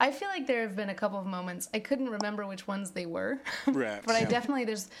question. I feel like there have been a couple of moments. I couldn't remember which ones they were. Right. But I yeah. definitely,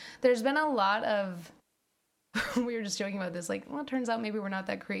 there's been a lot of, we were just joking about this, like, well, it turns out maybe we're not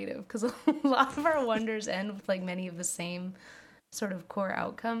that creative because a lot of our wonders end with like many of the same sort of core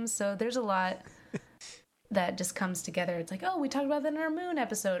outcomes. So there's a lot that just comes together. It's like, oh, we talked about that in our moon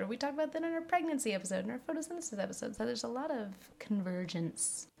episode, or we talked about that in our pregnancy episode, and our photosynthesis episode. So there's a lot of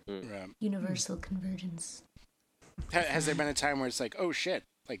convergence, Right. universal convergence. Has there been a time where it's like, oh shit,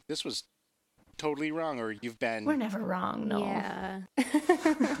 like this was totally wrong, or you've been. We're never wrong. No. Yeah.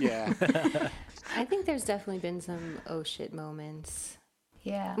 Yeah. I think there's definitely been some oh shit moments.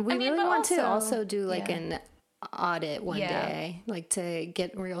 Yeah. We really but want to also do like yeah. an audit one Yeah. day, like to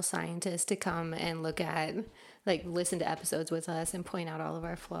get real scientists to come and look at, like, listen to episodes with us and point out all of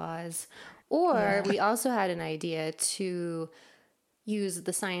our flaws. Or we also had an idea to use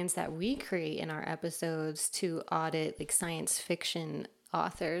the science that we create in our episodes to audit like science fiction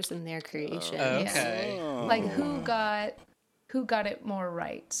authors and their creations. Okay. Like who got it more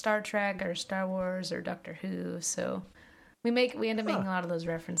right? Star Trek or Star Wars or Doctor Who? So we end up making a lot of those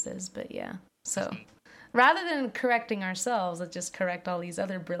references, but yeah. So rather than correcting ourselves, let's just correct all these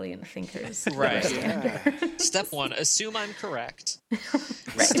other brilliant thinkers. Right. Yeah. Step 1, assume I'm correct.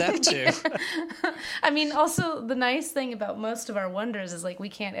 Step 2. I mean, also the nice thing about most of our wonders is like we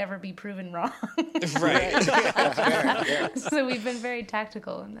can't ever be proven wrong. Right. So we've been very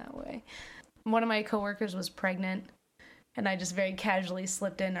tactical in that way. One of my coworkers was pregnant, and I just very casually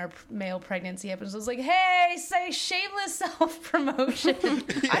slipped in our male pregnancy episode. I was like, hey, say shameless self-promotion.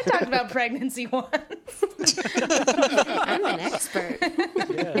 I talked about pregnancy once. I'm an expert.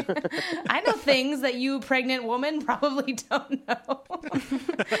 Yeah. I know things that you, pregnant woman, probably don't know.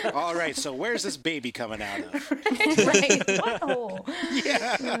 All right, so where's this baby coming out of? Right. What hole?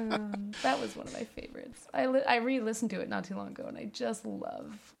 Yeah. That was one of my favorites. I re-listened to it not too long ago, and I just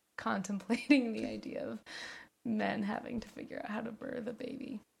love contemplating the idea of men having to figure out how to birth a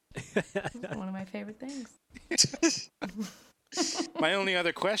baby. It's one of my favorite things. My only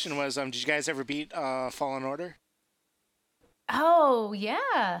other question was, did you guys ever beat Fallen Order? Oh,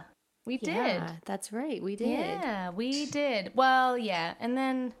 yeah. We did. Yeah, that's right. We did. Yeah, we did. Well, yeah. And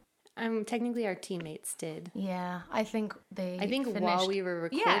then, Technically our teammates did. yeah, I think while finished. we were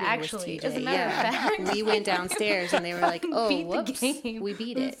recording Yeah, actually, with TJ, as a matter of fact. we went downstairs and they were like, "Oh, Beat the whoops, game. we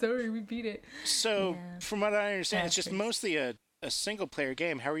beat I'm it." sorry, we beat it. So, Yeah. from what I understand, it's just Bastards. mostly a single-player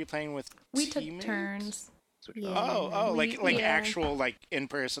game. How are you playing with We took teammates? turns. Yeah. Oh, like Yeah. actual, like,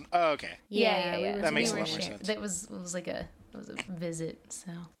 in-person. Oh, okay. Yeah. we were That makes a we lot were more share- sense. That was it was a visit,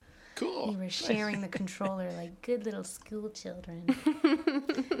 so Cool. we were sharing the controller like good little school children.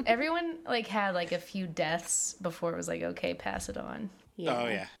 Everyone like had like a few deaths before it was like, okay, pass it on. Oh,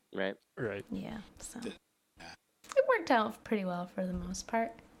 yeah. Right. Right. Yeah, so it worked out pretty well for the most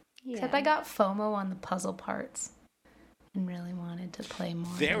part. Yeah. Except I got FOMO on the puzzle parts and really wanted to play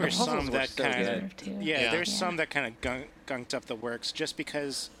more. There were puzzles some were that so kind good. of... Yeah. there's some that kind of gunked up the works just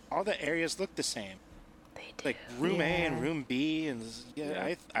because all the areas look the same. They did. Like room A and Yeah. room B, and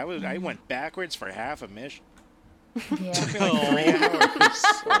I went backwards for half a mission. Yeah. 3 hours.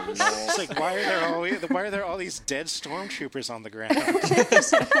 It's like why are there all these dead stormtroopers on the ground?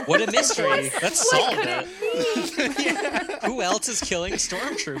 What a mystery. Let's solve it. Who else is killing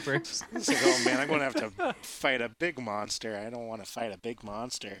stormtroopers? It's like, oh man, I'm gonna have to fight a big monster. I don't want to fight a big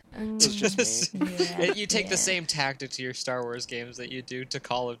monster. It's just me. Yeah. You take the same tactic to your Star Wars games that you do to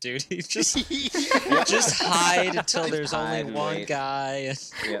Call of Duty. Just hide until there's hide only and one wait. guy.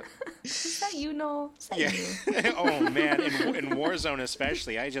 Yep. Is that you, Noel? Is that Yeah. you? Oh man, in Warzone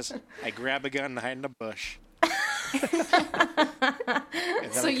especially, I grab a gun and hide in a bush. And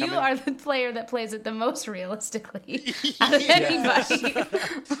So then I you come in- are the player that plays it the most realistically out of anybody.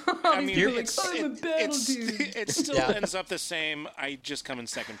 I mean, You're- it still Yeah. ends up the same. I just come in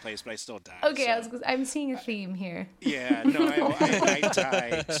second place, but I still die. Okay, so. I'm seeing a theme here. Yeah, no, I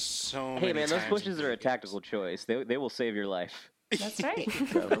die so many Hey man, those times bushes in are a games. tactical choice. They will save your life. That's right.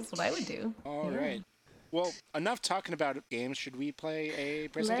 That's what I would do. All right. Well, enough talking about games. Should we play a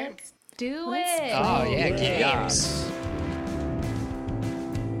prison game? Let's do Let's it. Oh yeah, Yeah. games.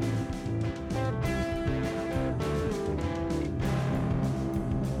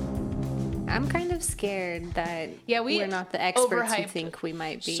 I'm kind of scared that we're not the experts we overhyped. think we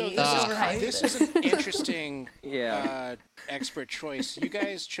might be. So overhyped. this is an interesting Yeah. expert choice. You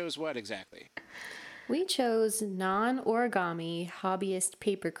guys chose what exactly? We chose non-origami hobbyist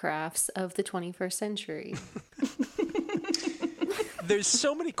paper crafts of the 21st century. There's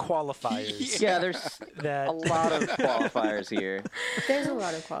so many qualifiers Yeah, there's that a lot of qualifiers here. There's a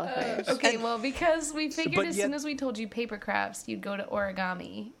lot of qualifiers. Okay, well, because we figured but as yet- soon as we told you paper crafts, you'd go to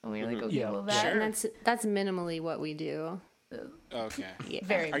origami. And we were like, okay, Yeah. well, that... Sure. And that's minimally what we do. Okay. Yeah.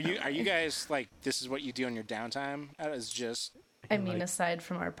 Very Are you guys like this is what you do in your downtime? That is just I mean, aside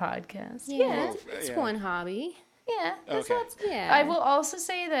from our podcast. Yeah, Well, it's yeah. one hobby. Yeah. Okay. Yeah. I will also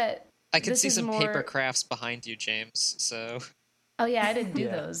say that... I can this see is some more... paper crafts behind you, James. So Oh, yeah, I didn't do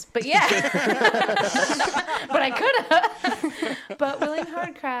Yeah. those. But yeah. But I could have. But William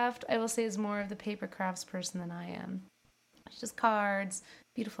Hardcraft, I will say, is more of the paper crafts person than I am. It's just cards,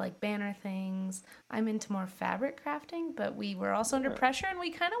 beautiful like banner things. I'm into more fabric crafting, but we were also under pressure, and we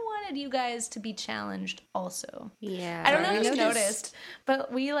kind of wanted you guys to be challenged also. Yeah. I don't know if you noticed,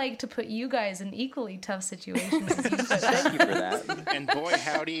 but we like to put you guys in equally tough situations as you put us. Thank you for that. And boy,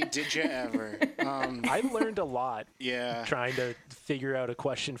 howdy, did you ever. I learned a lot Yeah. trying to figure out a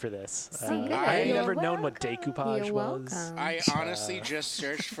question for this. good. I've You're never known what welcome. decoupage You're was. welcome. I honestly just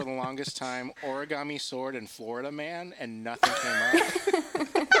searched for the longest time origami sword and Florida man, and nothing came up.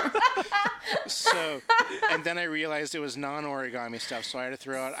 So, and then I realized it was non-origami stuff, so I had to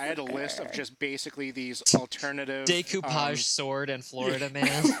throw out. I had a list of just basically these alternative Decoupage sword and Florida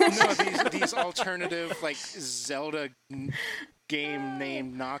man. No, these alternative like Zelda game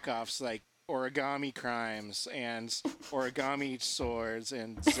name knockoffs, like Origami Crimes and Origami Swords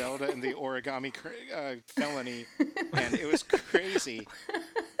and Zelda and the Origami Felony, and it was crazy.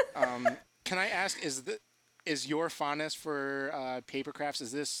 Can I ask, is your fondness for paper crafts,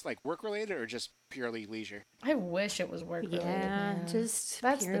 is this like work related or just purely leisure? I wish it was work related. Yeah, man. just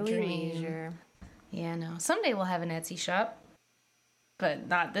That's the purely dream. leisure. Yeah, no. Someday we'll have an Etsy shop, but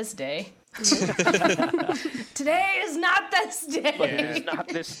not this day. Today is not this day. But it is not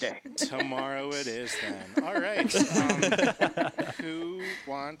this day. Tomorrow it is then. All right. Who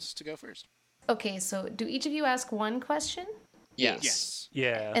wants to go first? Okay, so do each of you ask one question? Yes.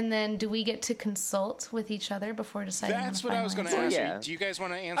 Yeah. And then do we get to consult with each other before deciding on That's the what I final was going to answer? ask Yeah. you. Do you guys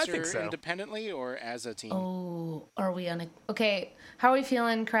want to think answer so. independently or as a team? Oh, are we on a... Okay, how are we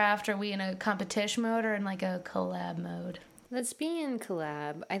feeling, Craft? Are we in a competition mode or in like a collab mode? Let's be in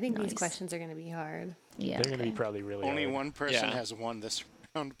collab. I think Nice. these questions are going to be hard. Yeah. They're going to be probably really Only hard. one person Yeah. has won this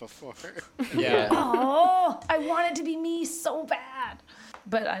round before. Yeah. Oh, I want it to be me so bad.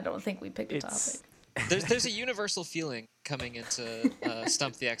 But I don't think we picked a It's- topic. There's a universal feeling coming into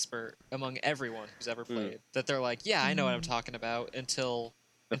Stump the Expert among everyone who's ever played that they're like, yeah, I know what I'm talking about until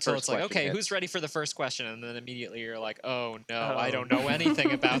first it's like, question okay, hits. who's ready for the first question? And then immediately you're like, oh no, I don't know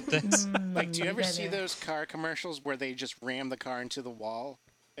anything about this. Like, do you ever better. see those car commercials where they just ram the car into the wall?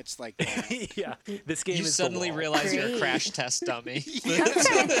 It's like that. Yeah. This game You is suddenly the wall. realize you're a Great. crash test dummy.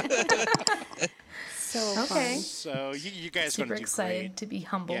 So Okay. So you guys Super going to do excited great. to be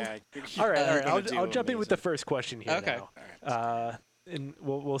humbled. Yeah. All right. you're gonna I'll do jump in with the amazing. first question here Okay. now. And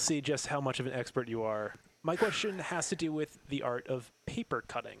we'll see just how much of an expert you are. My question has to do with the art of paper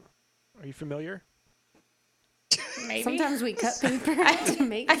cutting. Are you familiar? Maybe. sometimes we cut paper to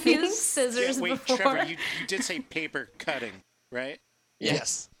make I've things. used scissors Wait, before. Trevor, you did say paper cutting, right?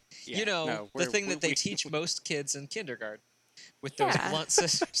 Yes. Yeah, You know, no, the we're- thing that they we- teach most kids in kindergarten with those Yeah. blunt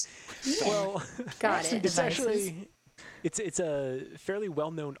scissors. Well, Got it. it's Devices. actually it's a fairly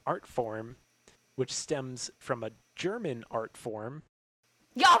well-known art form, which stems from a German art form.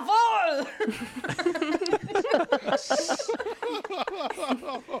 Jawohl!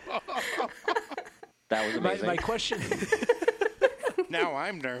 That was amazing. My question. Now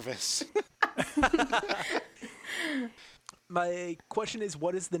I'm nervous. My question is,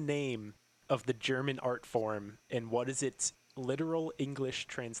 what is the name of the German art form, and what is its literal English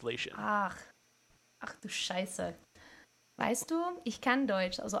translation? Ach du Scheiße. Weißt du, ich kann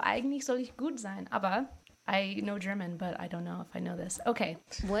Deutsch, also eigentlich soll ich gut sein, aber I know German, but I don't know if I know this. Okay,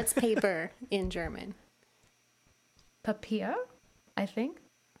 What's paper in German? Papier, I think.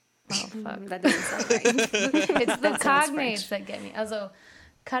 Oh, fuck. That doesn't sound right. It's the sounds cognates that get me. Also,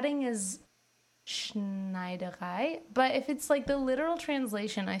 cutting is Schneiderei, but if it's like the literal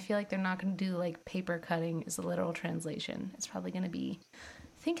translation, I feel like they're not going to do like paper cutting is the literal translation. It's probably going to be,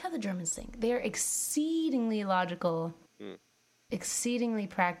 think how the Germans think. They're exceedingly logical, exceedingly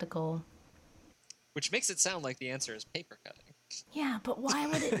practical. Which makes it sound like the answer is paper cutting. Yeah, but why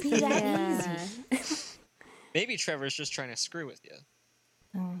would it be that easy? Maybe Trevor's just trying to screw with you.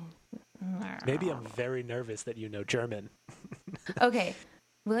 Maybe I'm very nervous that you know German. Okay,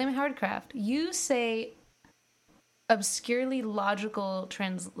 William Howard Craft, you say obscurely logical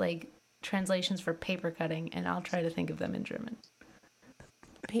translations for paper cutting, and I'll try to think of them in German.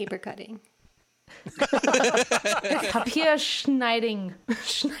 Paper cutting. Papierschneiding.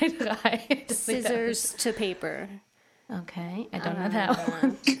 Schneiderei. Scissors to paper. Okay, I don't know that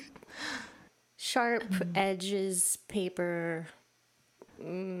one. Sharp edges, paper.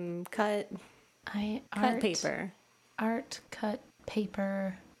 Cut paper. Art, cut,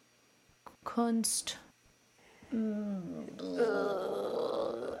 paper, Kunst.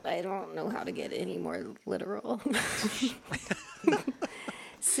 I don't know how to get any more literal.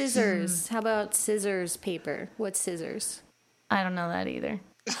 Scissors. How about scissors paper? What's scissors? I don't know that either.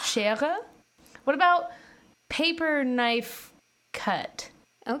 Schere? What about paper knife cut?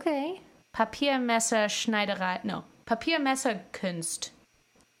 Okay. Papiermesser Schneiderei. No, Papiermesser Kunst.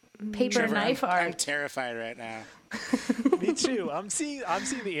 paper Trevor, knife I'm art. terrified right now. Me too. I'm seeing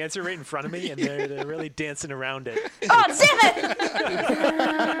the answer right in front of me, and they're really dancing around it. Oh, damn it!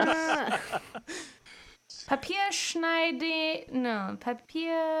 Papierschneide. No.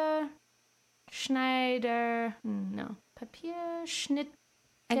 Papierschneider. No. Papierschnitt.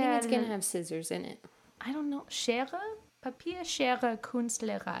 I think it's going to have scissors in it. I don't know. Schere? Papierschere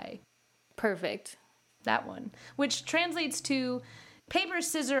Kunstlerei. Perfect. That one. Which translates to paper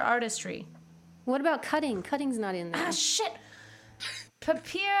scissor artistry. What about cutting? Cutting's not in there. Ah, shit.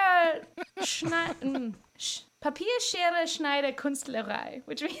 Papierschere Schneider Kunstlerei,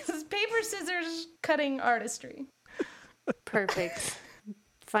 which means paper scissors cutting artistry. Perfect.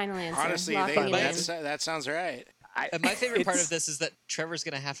 Final answer. Honestly, that sounds right. My favorite part of this is that Trevor's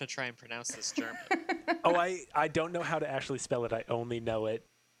going to have to try and pronounce this German. Oh, I don't know how to actually spell it. I only know it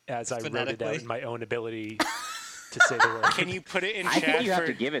as I wrote it out in my own ability to say the word. Can you put it in chat? I think you have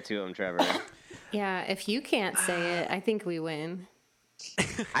to give it to him, Trevor. Yeah, if you can't say it, I think we win.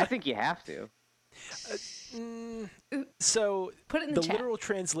 I think you have to. So Put it in the chat. literal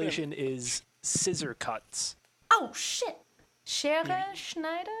translation is scissor cuts. Oh, shit. Schere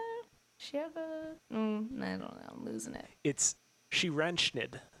Schneider? Schere? I don't know. I'm losing it. It's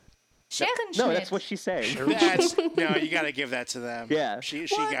Scherenschnitt. Scherenschnitt. No, that's what she's saying. No, you got to give that to them. Yeah. She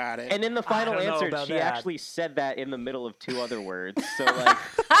got it. And in the final don't know answer, about she that. actually said that in the middle of two other words. So, like,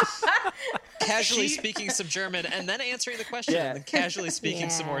 Casually speaking some German and then answering the question Yeah. and then casually speaking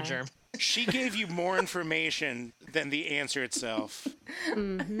some more Yeah. German. She gave you more information than the answer itself.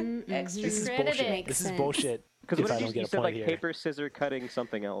 Extra This is credited. bullshit. Makes This is sense. bullshit. because If what I did don't you get a said point like here. paper, scissor, cutting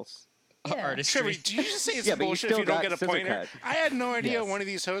something else. Yeah. Artistry. Trevor, did you just say it's Yeah, but you bullshit if still you don't got get a scissor pointer? cut. I had no idea Yes. one of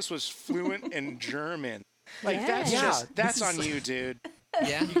these hosts was fluent in German. Like Yeah. that's Yeah, just that's this is- on you, dude.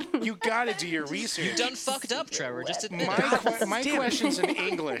 Yeah. You got to do your research. You done fucked up, Trevor. Just admit My, it. my question's in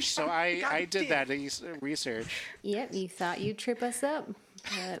English, so I did that research. Yep, you thought you'd trip us up.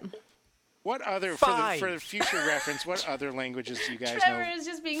 But What other Fine. for the future reference? What other languages do you guys Trevor know? is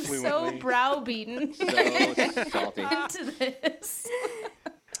just being fluently? so browbeaten So salty. into this.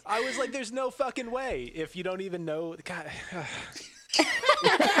 I was like, there's no fucking way if you don't even know. God.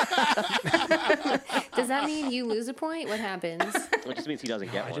 does that mean you lose a point? What happens? Which just means he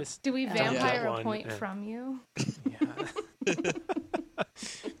doesn't get I one. just Do we Yeah. vampire Yeah. a point Yeah. from you?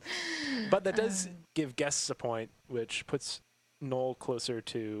 But that does give guests a point, which puts Noel closer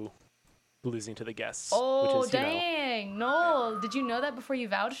to losing to the guests. Oh, which is, dang. Noel, did you know that before you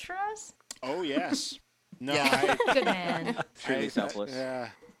vouched for us? Oh yes. No, Yeah. Good man. Truly selfless. Yeah.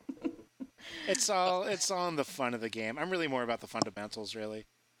 It's all in the fun of the game. I'm really more about the fundamentals, really.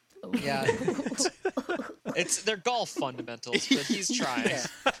 Yeah. They're golf fundamentals, but he's trying.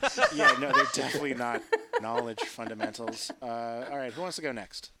 Yeah, no, they're definitely not knowledge fundamentals. All right, who wants to go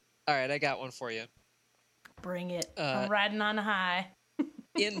next? All right, I got one for you. Bring it. I'm riding on high.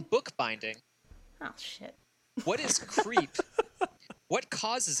 In bookbinding, Oh, shit. what is creep? What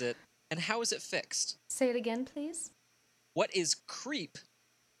causes it, and how is it fixed? Say it again, please. What is creep?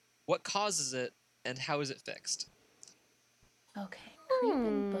 What causes it, and how is it fixed? Okay. Creep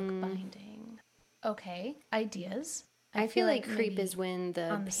and bookbinding. Okay. Ideas. I feel like creep maybe is when the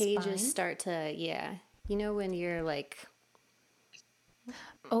on the pages spine? start to, you know, when you're like,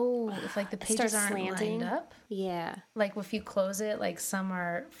 Oh, if like the It pages starts aren't slanting. lined up. yeah, Like if you close it, like some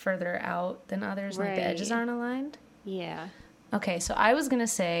are further out than others, like the edges Right. aren't aligned. yeah. Okay, so I was gonna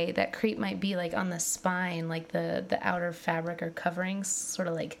say that creep might be like on the spine, like the outer fabric or coverings, sort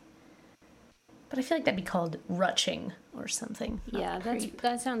of like. But I feel like that'd be called rutching or something. not Yeah, creep.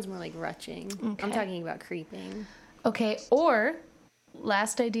 that sounds more like rutching. Okay. I'm talking about creeping. Okay, or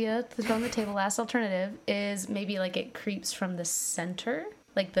last idea to throw on the table, last alternative is maybe like it creeps from the center,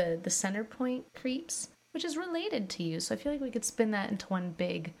 like the center point creeps, which is related to you. So I feel like we could spin that into one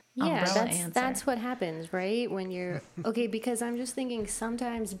big Yeah, umbrella answer. that's what happens, right? When you're okay, because I'm just thinking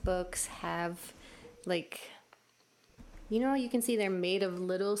sometimes books have like, you know, you can see they're made of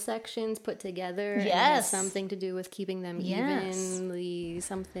little sections put together. And it has Yes. something to do with keeping them Yes. evenly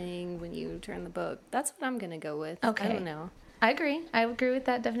something when you turn the book. That's what I'm gonna go with. Okay. I don't know. I agree. I agree with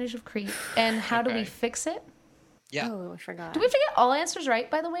that definition of creep. And how do we Okay. fix it? Yeah. Oh, I forgot. Do we have to get all answers right,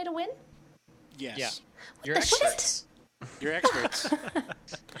 by the way, to win? Yes. Yeah. You're the shit? experts. You're experts.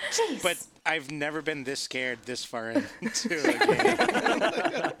 Jeez. But I've never been this scared this far into a game.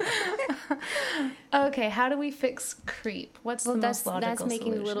 Okay, how do we fix creep? What's Well, the that's most logical that's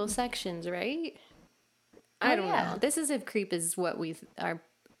making solution? little sections, right? Oh, I don't yeah. know. This is if creep is what we are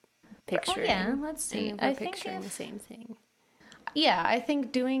picturing. yeah, let's see. And if we're I think picturing if- the same thing. Yeah, I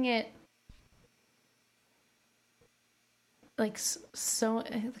think doing it. like so.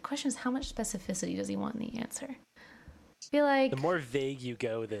 The question is, how much specificity does he want in the answer? I feel like The more vague you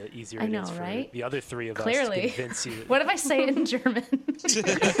go, the easier I it know, is for right? the other three of Clearly. us to convince you. What if I say it in German?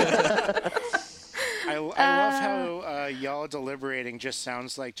 I love how y'all deliberating just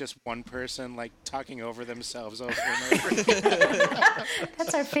sounds like just one person like talking over themselves over and over.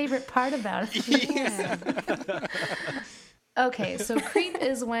 That's our favorite part about it. Yeah. Okay, so creep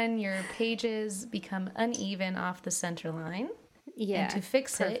is when your pages become uneven off the center line. Yeah. And to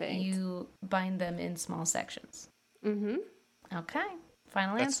fix perfect. it, you bind them in small sections. Mm-hmm. Okay,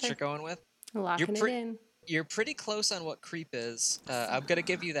 final That's what answer. you're going with. Locking it in. You're pretty close on what creep is. I'm gonna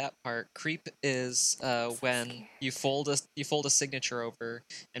give you that part. Creep is when you fold a signature over,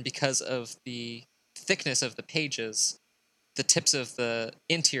 and because of the thickness of the pages, the tips of the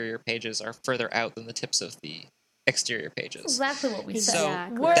interior pages are further out than the tips of the exterior pages. Exactly what we said.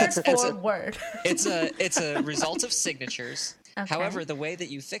 Exactly. Word That's for a- word. It's a result of signatures. Okay. However, the way that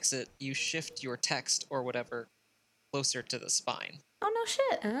you fix it, you shift your text or whatever closer to the spine, Oh no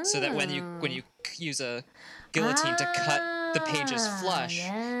shit. so that when you use a guillotine to cut the pages flush,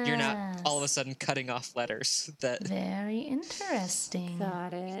 you're not all of a sudden cutting off letters that Very interesting.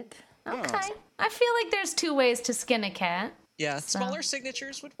 Got it. Okay. I feel like there's two ways to skin a cat. yeah, So- smaller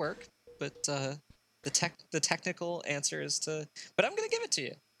signatures would work, but the technical answer is to, but I'm going to give it to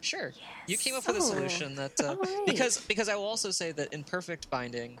you. Sure. You came up with a Oh, solution that all right. because I will also say that in perfect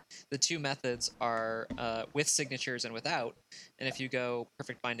binding, the two methods are with signatures and without. And if you go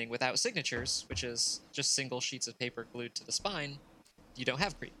perfect binding without signatures, which is just single sheets of paper glued to the spine, you don't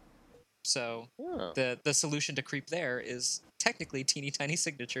have creep. So Oh. the solution to creep there is technically teeny tiny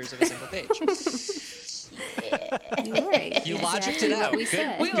signatures of a single page. You're right. You That's logicked exactly it out. What we Good.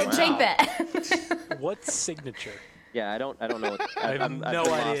 said. We will Wow. take that. What's signature? Yeah, I don't know. I have I've no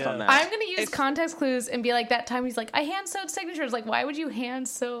been lost idea. on that. I'm gonna use If- context clues and be like, that time he's like, I hand sewed signatures. Like, why would you hand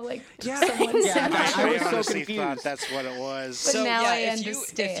sew like Yeah. someone's Yeah, signature? I I was so honestly confused. thought that's what it was. But now I if you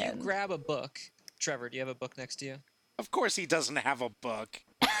understand. grab a book, Trevor, do you have a book next to you? Of course he doesn't have a book.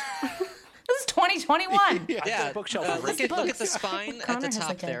 This is 2021. I've got Yeah, a bookshelf look right at books. the spine at Connor the has, top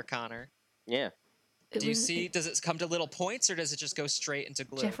like, a- there, Connor. Yeah. It Do you was see? Does it come to little points or does it just go straight into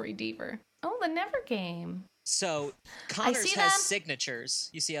glue? Jeffrey Deaver. Oh, the Never Game. So Connor's see has them. signatures.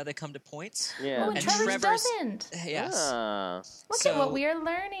 You see how they come to points? Yeah. Oh, and And Trevor's Trevor's- doesn't. Yes. Ah. Look at what So- we are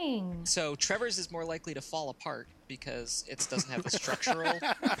learning. So Trevor's is more likely to fall apart because it doesn't have the structural.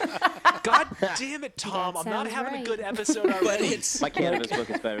 God damn it, Tom! That I'm not sounds having a right. good episode But already. it's My cannabis book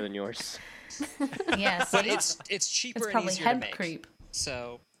is better than yours. Yes. but it's cheaper it's and probably easier to hemp make. creep.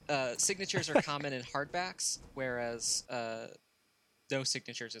 So signatures are common in hardbacks, whereas no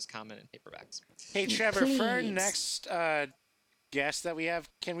signatures is common in paperbacks. Hey, Trevor, for our Please. next guest that we have,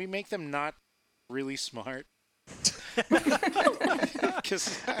 can we make them not really smart?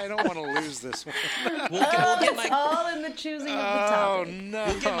 Because I don't want to lose this one. We'll get It's my all in the choosing of the Oh, topic. no.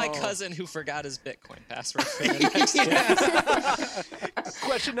 we'll get my cousin who forgot his Bitcoin password for the next year.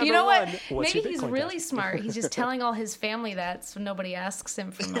 Question number You know what? one. What's Maybe your he's Bitcoin really password? smart. He's just telling all his family that so nobody asks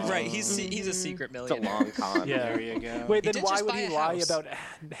him for money. Right, he's a secret It's a millionaire. long con. Yeah. There you go. Wait, He then did why just would buy he a lie house. about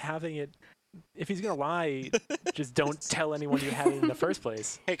having it? If he's gonna lie, just don't tell anyone you had it in the first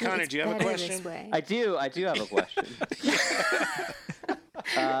place. Hey, Connor, It's do you have a better this question? way. I do have a question.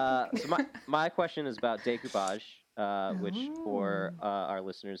 So my question is about decoupage, which for our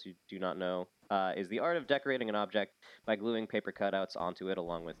listeners who do not know, is the art of decorating an object by gluing paper cutouts onto it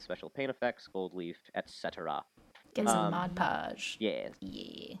along with special paint effects, gold leaf, etc. Get some Mod Podge. Yeah.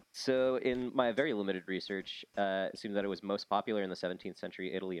 Yeah. So in my very limited research, it seems that it was most popular in the 17th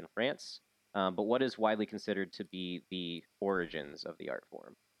century Italy and France. But what is widely considered to be the origins of the art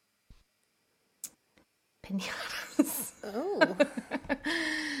form? Pinatas. Oh.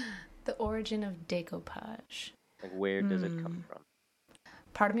 The origin of decoupage. Like, where does it come from?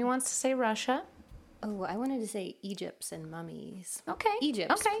 Part of me wants to say Russia. Oh, I wanted to say Egypts and mummies. Okay.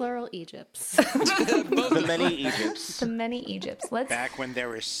 Egypts, Okay. plural Egypts. The many Egypts. The many Egypts. Let's Back when there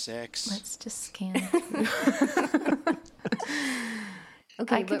were 6. just scan.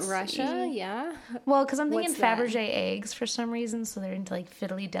 Okay, I but could Russia, see- yeah. Well, because I'm thinking What's that? Fabergé eggs for some reason, so they're into like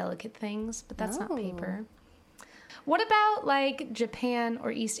fiddly, delicate things, but that's not Oh. paper. What about like Japan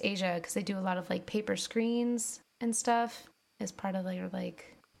or East Asia? Because they do a lot of like paper screens and stuff as part of their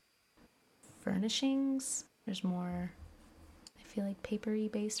like furnishings. There's more, I feel like papery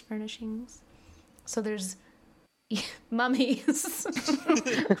based furnishings. So there's mummies.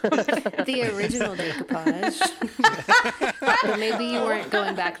 The original decoupage. But maybe you weren't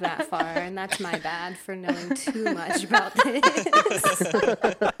going back that far, and that's my bad for knowing too much about this.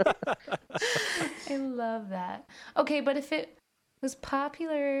 I love that. Okay, but if it was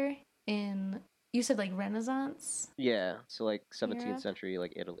popular in, you said like Renaissance? Yeah, so like 17th Europe? century,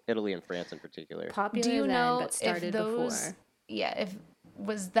 like Italy and France in particular. Popular Do you then, know but started if those, before. yeah, if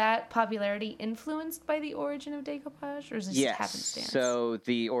was that popularity influenced by the origin of decoupage, or is this just happenstance? So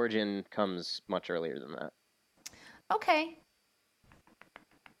the origin comes much earlier than that. Okay.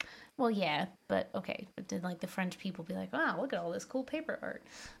 Well, yeah, but okay. But did like the French people be like, "Wow, look at all this cool paper art"?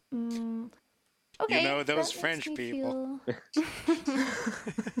 Okay, You know those that French makes me people.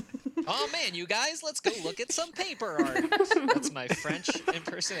 Oh man, you guys, let's go look at some paper art. That's my French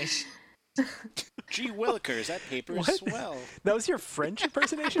impersonation. Gee willikers, that paper is What? swell. That was your French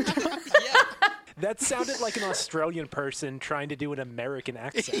impersonation, John? Yeah, That sounded like an Australian person trying to do an American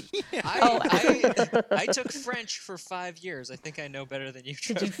accent. I took French for 5 years. I think I know better than you.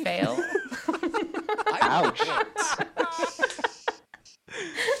 Did you fail? Ouch.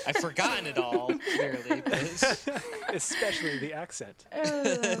 I've forgotten it all, clearly. But... Especially the accent.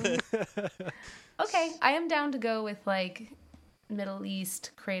 Okay, I am down to go with like Middle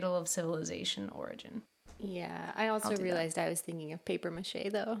East cradle of civilization origin. Yeah, I also do realized I was thinking of paper mache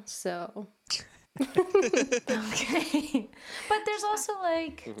though, so Okay, but there's also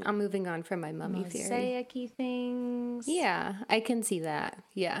like I'm moving on from my mummy theory. mosaic-y things. Yeah, I can see that.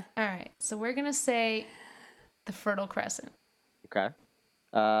 Yeah. All right, so we're gonna say the Fertile Crescent. Okay.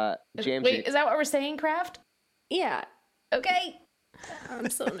 James, Wait, is that what we're saying, Kraft? Yeah. Okay, I'm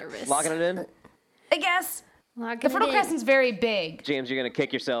so nervous. locking it in? I guess Locking the Fertile it in. Crescent's very big. James, you're going to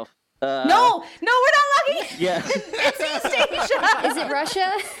kick yourself. No, we're not lucky. Yeah. It's East Asia. Is it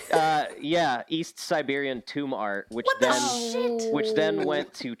Russia? Yeah, East Siberian tomb art, which What the then shit? which then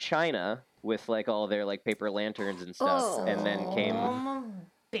went to China with like all their like paper lanterns and stuff, Oh. and then came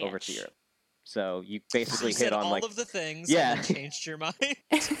Bitch. over to Europe. So you basically You hit said on all like of the things Yeah. and then changed your mind.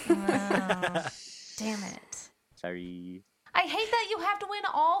 Oh, damn it. sorry. I hate that you have to win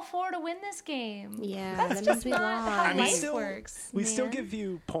all four to win this game. Yeah, That's that just means we not how lost. life still- works. We still man. give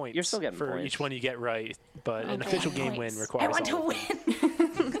you points You're still getting for points. each one you get right, but an Okay, official game points. win requires I want to all of them.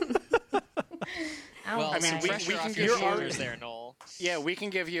 win. Well, I mean, some we pressure can off give your you- shoulders there, Noel. Yeah, we can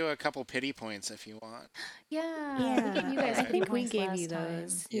give you a couple pity points if you want. Yeah, Yeah, I think you guys I pity think we points gave last you time.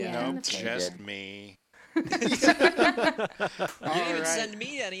 those. Yeah, Nope, that's right. just did. me. You didn't even right. send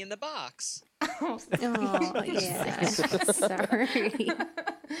me any in the box. Oh, yeah. Sorry.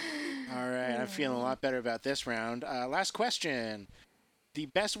 All right, I'm feeling a lot better about this round. Last question. The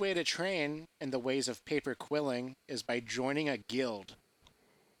best way to train in the ways of paper quilling is by joining a guild.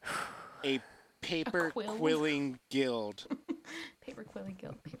 A paper quill? quilling guild. Paper Quilly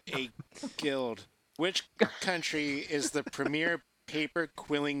Guild. A guild. Which country is the premier paper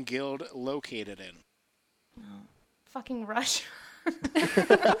quilling guild located in? Fucking Russia.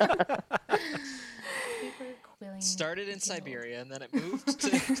 Paper Quilling Started in Guild. Siberia, and then it moved to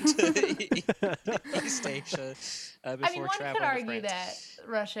East Asia before I mean, one traveling could to argue France. that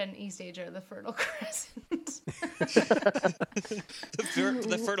Russia and East Asia are the Fertile Crescent.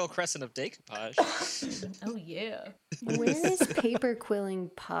 The Fertile Crescent of decoupage. Oh, yeah. Where is paper quilling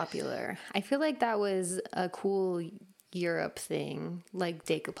popular? I feel like that was a cool Europe thing, like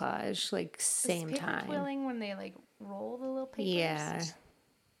decoupage, like same Is paper time. quilling when they like roll the little papers? Yeah.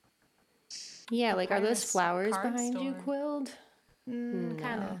 Yeah, The like are those Pirates flowers card behind you store. quilled? Kind of,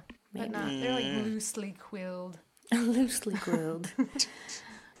 No, but maybe. not. They're like loosely quilled. Loosely quilled.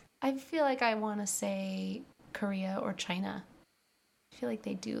 I feel like I want to say Korea or China. I feel like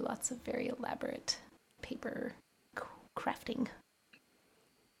they do lots of very elaborate paper crafting.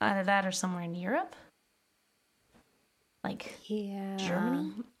 Either that or somewhere in Europe. Like Yeah.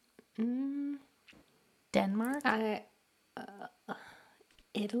 Germany? Mm, Denmark?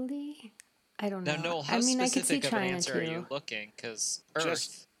 Italy? I don't know. Now, Noel, how I mean, I could see specific of an China answer too. are you looking? Because Earth.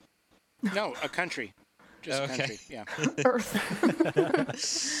 Just- No, a country. Just a Okay. country, yeah.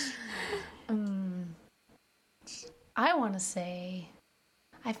 Earth. I want to say,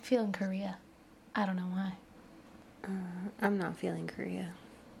 I feel in Korea. I don't know why. I'm not feeling Korea.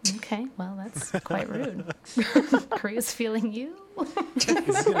 Okay, well, that's quite rude. Korea's feeling you? This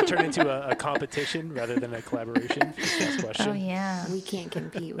is going to turn into a competition rather than a collaboration. Next question. Oh, yeah. We can't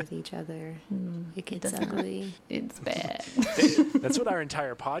compete with each other. It gets does not. ugly. It's bad. That's what our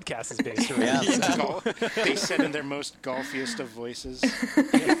entire podcast is based around. Yeah. They said in their most golfiest of voices.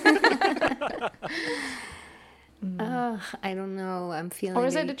 I don't know. I'm feeling. Or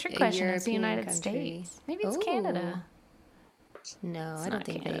is it a trick question? It's the European United country. States. Maybe it's Canada. No, It's I don't not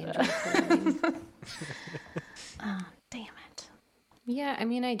think Canada. they enjoy quilling. Oh, damn it. Yeah, I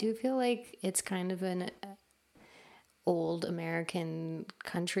mean, I do feel like it's kind of an old American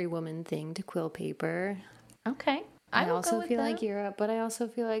countrywoman thing to quill paper. Okay. I will also go with feel that. like Europe, but I also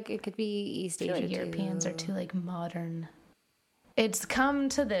feel like it could be East I feel Asia like Europeans are too. too like modern. It's come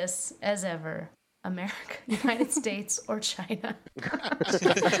to this as ever. America, United States, or China.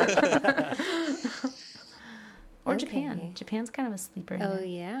 Or Japan. Okay. Japan's kind of a sleeper. in Oh there.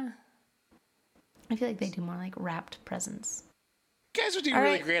 yeah. I feel like they do more like wrapped presents. You guys are doing All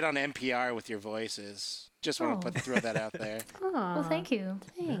really right. great on NPR with your voices. Just want to throw that out there. Aw, Well, thank you.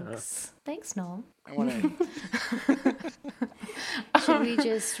 thanks. Thanks, Noel. I want to. Should we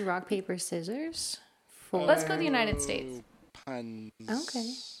just rock paper scissors? For Let's go to the United States. Puns.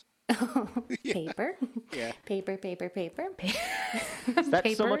 Okay. Paper. Yeah. Paper. Is that so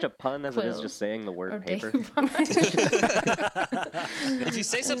Paper, much a pun as it is quill, just saying the or word day paper? If you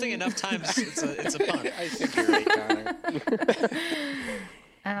say something enough times, it's a pun. I think you're right, Connor.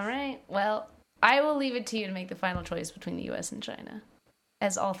 All right. Well, I will leave it to you to make the final choice between the U.S. and China,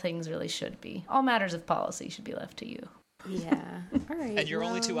 as all things really should be. All matters of policy should be left to you. Yeah. All right. And your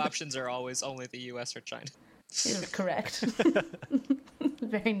only two well, options are always only the U.S. or China. Is correct.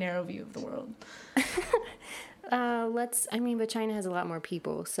 Very narrow view of the world. but China has a lot more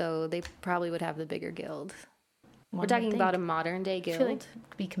people, so they probably would have the bigger guild. One We're would talking about a think. modern day I guild. feel like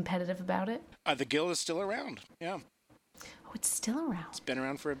be competitive about it. The guild is still around. Yeah. Oh, it's still around. It's been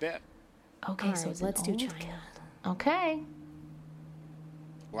around for a bit. Okay, All so right, it's an let's do old China. guild. Okay,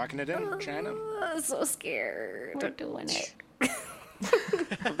 Locking it in, China. I'm so scared. we're doing it. I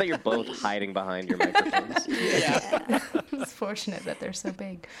love that you're both hiding behind your microphones. Yeah. It's fortunate that they're so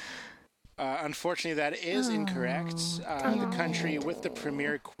big. Unfortunately, that is incorrect. The country with the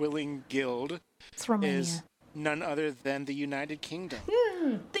premier quilling guild It's Romania. is none other than the United Kingdom. The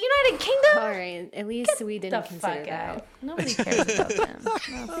United Kingdom? All right, at least we The didn't consider fuck that. out. Nobody cares about them.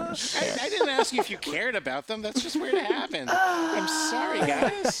 Oh, shit. I didn't ask you if you cared about them. That's just where it happened. I'm sorry,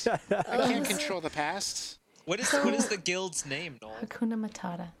 guys. I can't control the past. What is the guild's name, Noel? Hakuna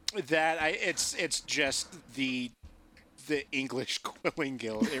Matata. It's just the English Quilling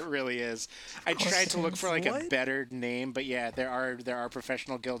Guild. It really is. I tried to look for like a What? better name, but yeah, there are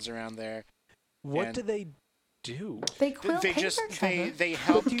professional guilds around there. What And do they do? They quill They paper, just Trevor. they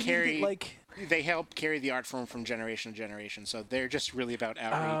help Do you need to get, carry like. they help carry the art form from generation to generation. So they're just really about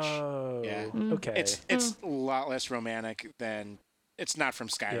outreach. Oh, Yeah. okay. It's a lot less romantic than it's not from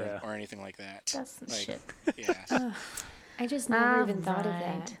Skyrim Yeah. or anything like that. That's the Like, shit. Yeah. I just never even All thought of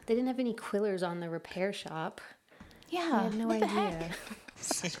right. that. They didn't have any quillers on the repair shop. Yeah. I had no what the idea. heck?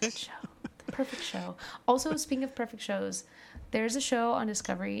 Such a good show. The perfect show. Also, speaking of perfect shows, there's a show on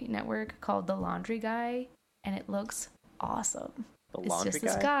Discovery Network called The Laundry Guy, and it looks awesome. The It's laundry just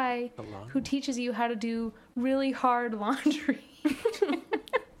this guy? guy The laundry- who teaches you how to do really hard laundry.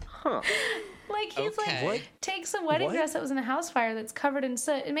 Huh. Like he's Okay. like takes a wedding What? dress that was in a house fire that's covered in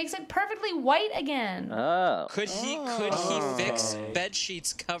soot and makes it perfectly white again. Oh. Could he fix bed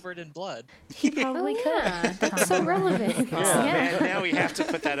sheets covered in blood? He probably Yeah, could. that's so relevant. Oh, man, now we have to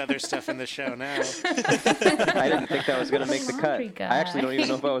put that other stuff in the show now. I didn't think that was going to make the cut. Laundry guy. I actually don't even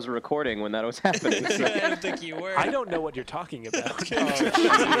know if I was recording when that was happening. So. I don't think you were. I don't know what you're talking about.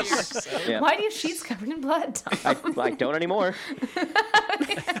 Yeah. Why do you have sheets covered in blood, Tom? I don't anymore.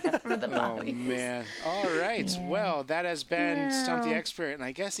 For the Oh body. man! All right. Yeah. Well, that has been Stump the Well. Expert, and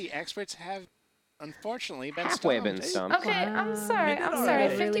I guess the experts have, unfortunately, been Halfway stumped. been stumped. Okay, I'm sorry. did I'm all sorry.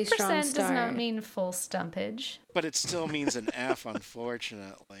 right. Really strong 50% does not start. mean full stumpage. But it still means an F,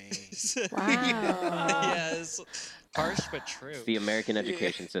 unfortunately. Wow. Yes. Harsh but true. It's the American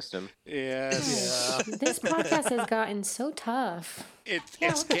education system. Yes. This podcast has gotten so tough. It's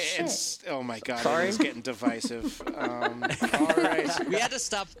what the it's oh my god, Sorry? it is getting divisive. All right. We had to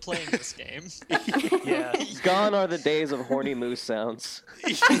stop playing this game. Yeah. Gone are the days of horny moose sounds.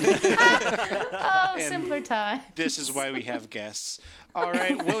 Oh, And simpler time. This is why we have guests. All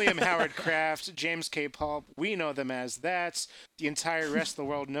right, William Howard Kraft, James K. Pulp, we know them as that. The entire rest of the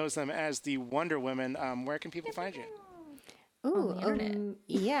world knows them as the Wonder Women. Where can people find you? Ooh, the internet.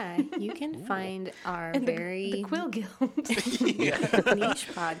 yeah, you can find our And very the Quill Guild. niche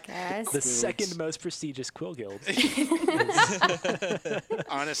podcast. The second most prestigious quill guild.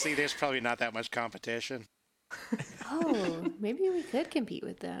 Honestly, there's probably not that much competition. Oh, maybe we could compete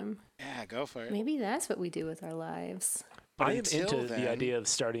with them. Yeah, go for it. Maybe that's what we do with our lives. But I am until into then- the idea of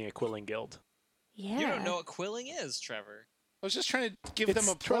starting a quilling guild. Yeah. You don't know what quilling is, Trevor. I was just trying to give It's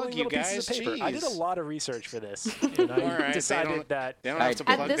them a twirling plug, you little pieces guys. of paper. Jeez. I did a lot of research for this, and I All right, decided that they don't have to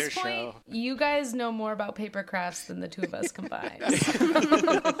plug At their this point, show. you guys know more about paper crafts than the two of us combined.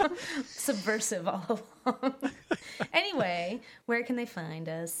 Subversive all along. Anyway, where can they find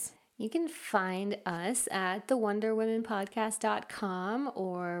us? You can find us at thewonderwomenpodcast.com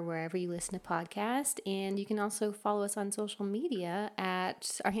or wherever you listen to podcasts. And you can also follow us on social media our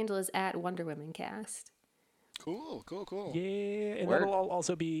handle is at WonderWomenCast. Cool. yeah, and Word. that'll all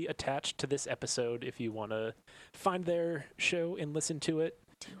also be attached to this episode if you want to find their show and listen to it.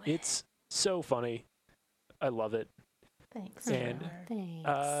 It's so funny. I love it. Thanks. And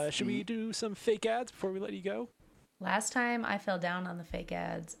Thanks. should we do some fake ads before we let you go? Last time I fell down on the fake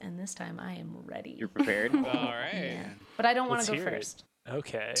ads, and this time I am ready. You're prepared? All right. Yeah. But I don't want Let's to go hear it. first.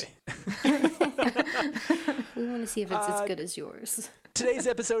 Okay. We want to see if it's as good as yours. Today's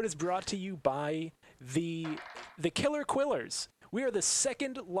episode is brought to you by the Killer Quillers. We are the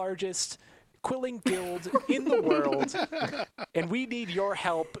second largest quilling guild in the world, and we need your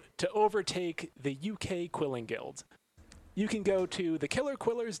help to overtake the UK Quilling Guild. You can go to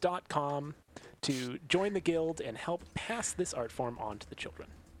thekillerquillers.com to join the guild and help pass this art form on to the children.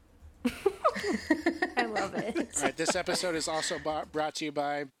 I love it. All right, this episode is also brought to you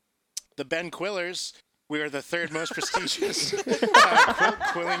by the Ben Quillers. We are the third most prestigious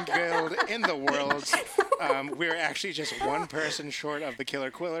quilling guild in the world. We're actually just one person short of the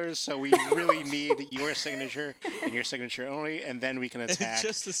Killer Quillers, so we really need your signature and your signature only, and then we can attack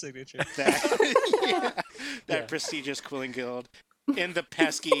Just the signature. that prestigious quilling guild in the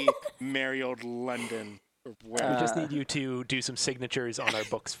pesky, merry old London. We just need you to do some signatures on our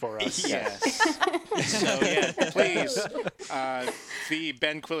books for us. Yes. So yeah, please, the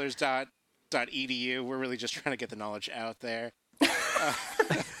benquillers.edu. We're really just trying to get the knowledge out there.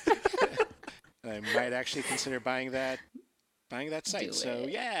 I might actually consider buying that site. Do So it.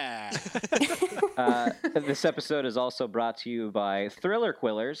 yeah. This episode is also brought to you by Thriller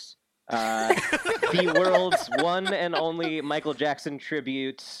Quillers, the world's one and only Michael Jackson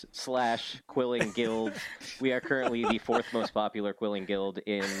tribute / quilling guild. We are currently the fourth most popular quilling guild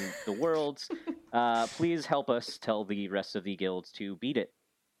in the world. Please help us tell the rest of the guilds to beat it.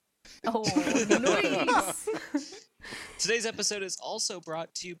 Oh, nice. Today's episode is also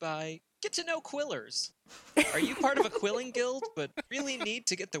brought to you by Get to Know Quillers. Are you part of a quilling guild, but really need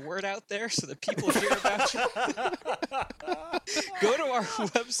to get the word out there so that people hear about you? Go to our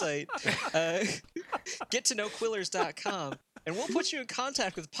website, gettoknowquillers.com, and we'll put you in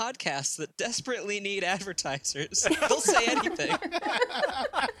contact with podcasts that desperately need advertisers. They'll say anything.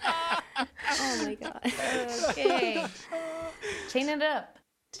 Oh my god. Okay. Chain it up.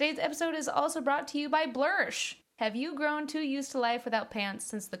 Today's episode is also brought to you by Blursh. Have you grown too used to life without pants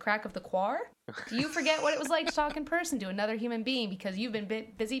since the crack of the quar? Do you forget what it was like to talk in person to another human being because you've been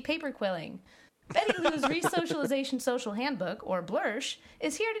busy paper quilling? Betty Lou's Resocialization Social Handbook, or Blursh,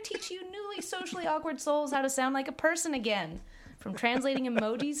 is here to teach you newly socially awkward souls how to sound like a person again. From translating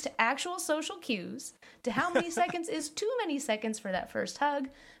emojis to actual social cues, to how many seconds is too many seconds for that first hug,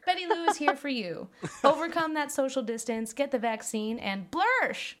 Betty Lou is here for you. Overcome that social distance, get the vaccine, and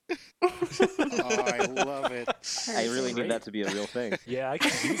blursh! Oh, I love it. I really need that to be a real thing. Yeah, I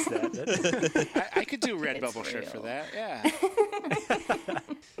could use that. I could do Redbubble It's shirt for real. that. Yeah.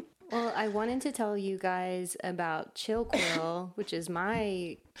 Well, I wanted to tell you guys about Chill Quill, which is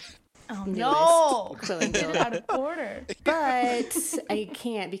my Oh newest no! quilling guild. Out of order. But I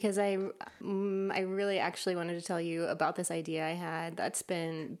can't because I really actually wanted to tell you about this idea I had that's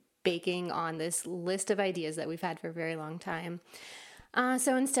been baking on this list of ideas that we've had for a very long time.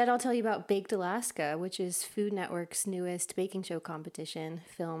 So instead, I'll tell you about Baked Alaska, which is Food Network's newest baking show competition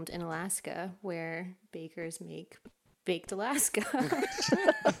filmed in Alaska, where bakers make Baked Alaska.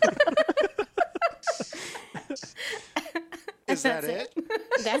 Is that it?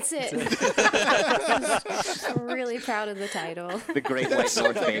 That's it. I'm really proud of the title. The Great White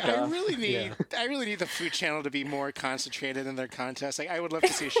North Bake I Off. really need the Food Channel to be more concentrated in their contests. Like, I would love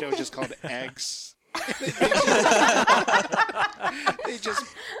to see a show just called Eggs. They just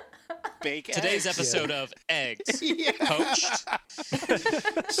bake Today's eggs. episode of Eggs. Yeah. Poached.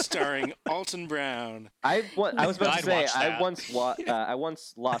 Starring Alton Brown. I was about to I'd say watch I that.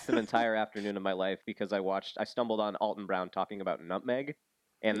 once lost an entire afternoon of my life because I stumbled on Alton Brown talking about nutmeg,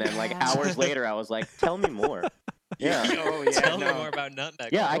 and then like hours later I was like, "Tell me more." Yeah, Oh yeah. Tell me no. more about nutmeg.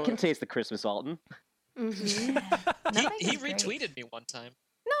 yeah, I can taste the Christmas Alton. Mm-hmm. He retweeted me one time.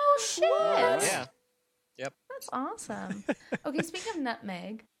 No shit! Yeah. That's awesome. Okay, speaking of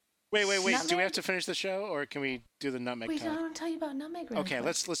nutmeg. Wait. Do we Nutmeg? have to finish the show, or can we do the nutmeg Wait, I talk? want to tell you about nutmeg really Okay,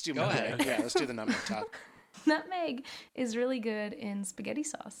 quick. let's do Go nutmeg. ahead. Yeah, let's do the nutmeg talk. Nutmeg is really good in spaghetti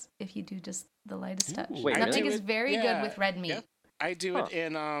sauce if you do just the lightest touch. Wait, Nutmeg really? is very good with red meat. Yeah. I do it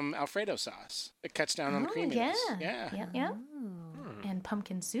in Alfredo sauce. It cuts down on the creaminess. Yeah. And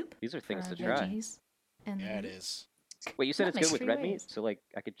pumpkin soup. These are things for to try. veggies. And Yeah, it is. Wait, you said it's Nutmeg good with three red meat? ways. So, like,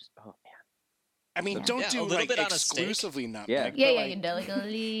 I could just... Oh, man. I mean, don't Yeah, a do little like bit on a steak. exclusively nutmeg. Yeah. but, Yeah, like, you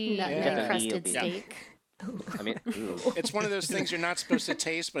delicately. Nutmeg crusted Yeah. steak. I mean, ooh. It's one of those things you're not supposed to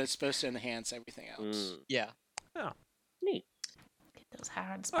taste, but it's supposed to enhance everything else. Yeah. Neat. Get those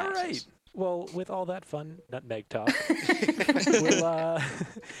hard All spices. right. Well, with all that fun nutmeg talk,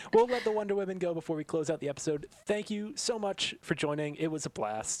 we'll let the Wonder Women go before we close out the episode. Thank you so much for joining. It was a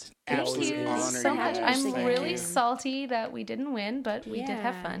blast. It Thank always you is. so much. I'm Thank really you. salty that we didn't win, but we did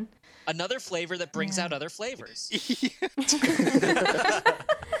have Yeah. fun. Another flavor that brings out other flavors. It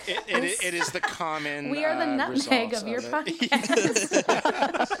is the common. We are the nutmeg results of your it. podcast.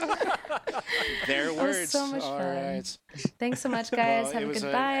 Their That was words. so much All fun. right. Thanks so much, guys. Well, have it a was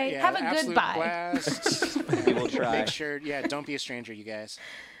goodbye. yeah, Have a absolute goodbye. blast. We will try. Make sure, don't be a stranger, you guys.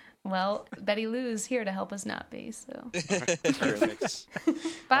 Well, Betty Lou's here to help us not be. So, Perfect.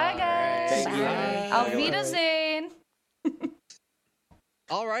 bye, guys. Thank you. Auf Wiedersehen.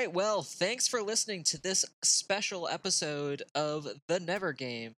 All right, well, thanks for listening to this special episode of The Never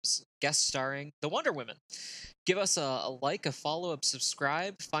Games, guest starring the Wonder Women. Give us a like, a follow, a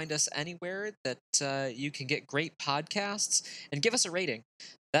subscribe. Find us anywhere that you can get great podcasts, and give us a rating.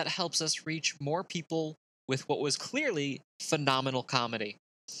 That helps us reach more people with what was clearly phenomenal comedy.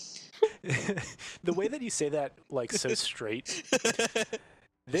 The way that you say that, like, so straight.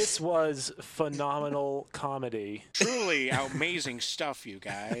 This was phenomenal comedy. Truly amazing stuff, you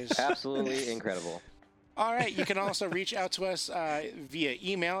guys. Absolutely incredible. All right, you can also reach out to us via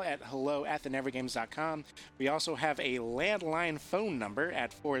email at hello@thenevergames.com. We also have a landline phone number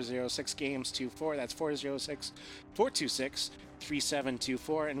at 406-GAMES24. That's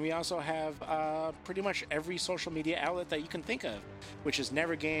 406-426-3724. And we also have pretty much every social media outlet that you can think of, which is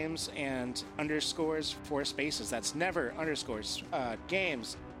Never Games and underscores 4 spaces. That's never underscores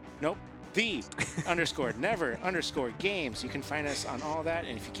games. Nope. The underscore never underscore games. You can find us on all that,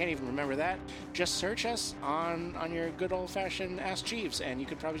 and if you can't even remember that, just search us on your good old-fashioned Ask Jeeves, and you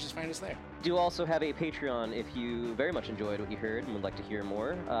could probably just find us there. Do also have a Patreon if you very much enjoyed what you heard and would like to hear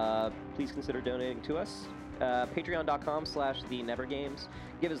more. Please consider donating to us. Patreon.com/thenevergames.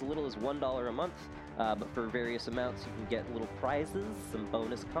 Give as little as $1 a month. But for various amounts, you can get little prizes, some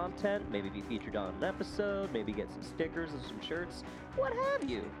bonus content, maybe be featured on an episode, maybe get some stickers and some shirts, what have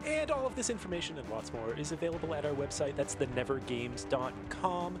you. And all of this information and lots more is available at our website. That's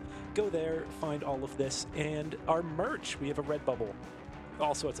thenevergames.com. Go there, find all of this, and our merch. We have a Redbubble.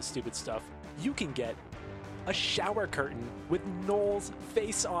 All sorts of stupid stuff. You can get a shower curtain with Noel's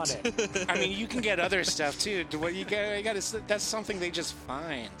face on it. I mean, you can get other stuff, too. What you got that's something they just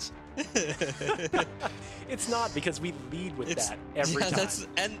find. It's not, because we lead with that every time. It's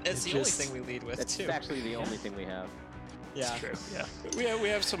It's the just- only thing we lead with, That's too. actually the only thing we have. Yeah. True, yeah. We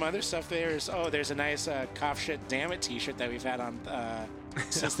have some other stuff. There's a nice cough shit damn it t-shirt that we've had on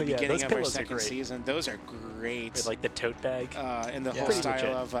since the Yeah, beginning those of our pillows are second great. season. Those are great. With, like, the tote bag. In the Yeah. whole Pretty style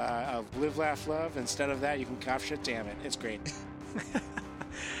legit. of live, laugh, love. Instead of that, you can cough shit damn it. It's great.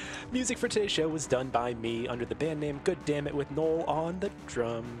 Music for today's show was done by me under the band name Good Damn It with Noel on the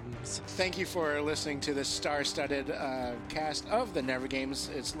drums. Thank you for listening to this star-studded cast of the Never Games.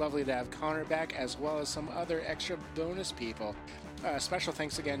 It's lovely to have Connor back, as well as some other extra bonus people. Special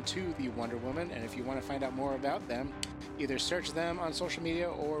thanks again to the Wonder Woman, and if you want to find out more about them, either search them on social media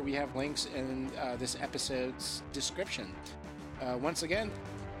or we have links in this episode's description. Once again,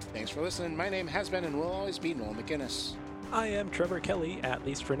 thanks for listening. My name has been and will always be Noel McGinnis. I am Trevor Kelly, at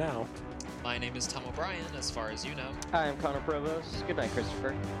least for now. My name is Tom O'Brien, as far as you know. Hi, I'm Connor Provost. Good night,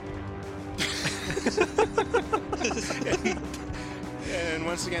 Christopher. And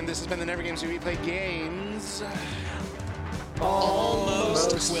once again, this has been the Never Games where we play games.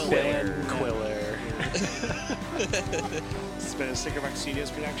 Almost Ben Quiller. This has been a Stickerbox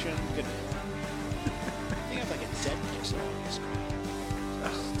Studios production. Good night. I think I have like a dead pixel on my screen.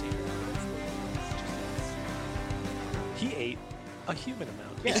 He ate a human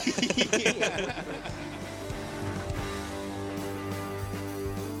amount.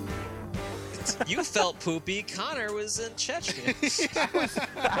 You felt poopy. Connor was in Chechnya.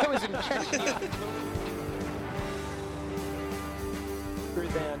 I was in Chechnya. Other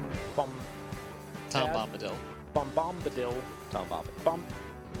than Tom Dad? Bombadil. Bombadil. Tom Bobbin.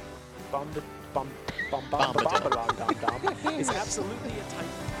 Bum is absolutely a type.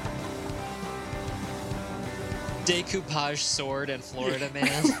 Decoupage sword and Florida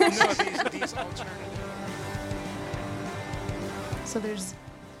man. No, these alternative. So there's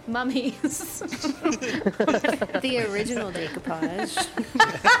mummies. The original decoupage.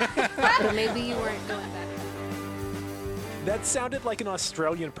 But maybe you weren't going back. That sounded like an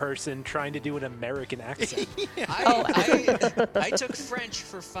Australian person trying to do an American accent. I took French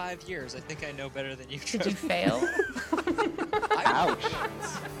for 5 years. I think I know better than you. Did you fail? Ouch.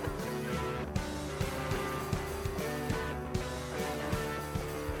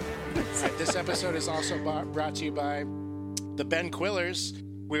 This episode is also brought to you by the Ben Quillers.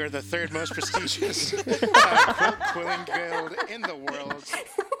 We are the third most prestigious quilling guild in the world.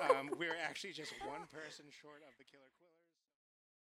 We're actually just one person short of the Killer.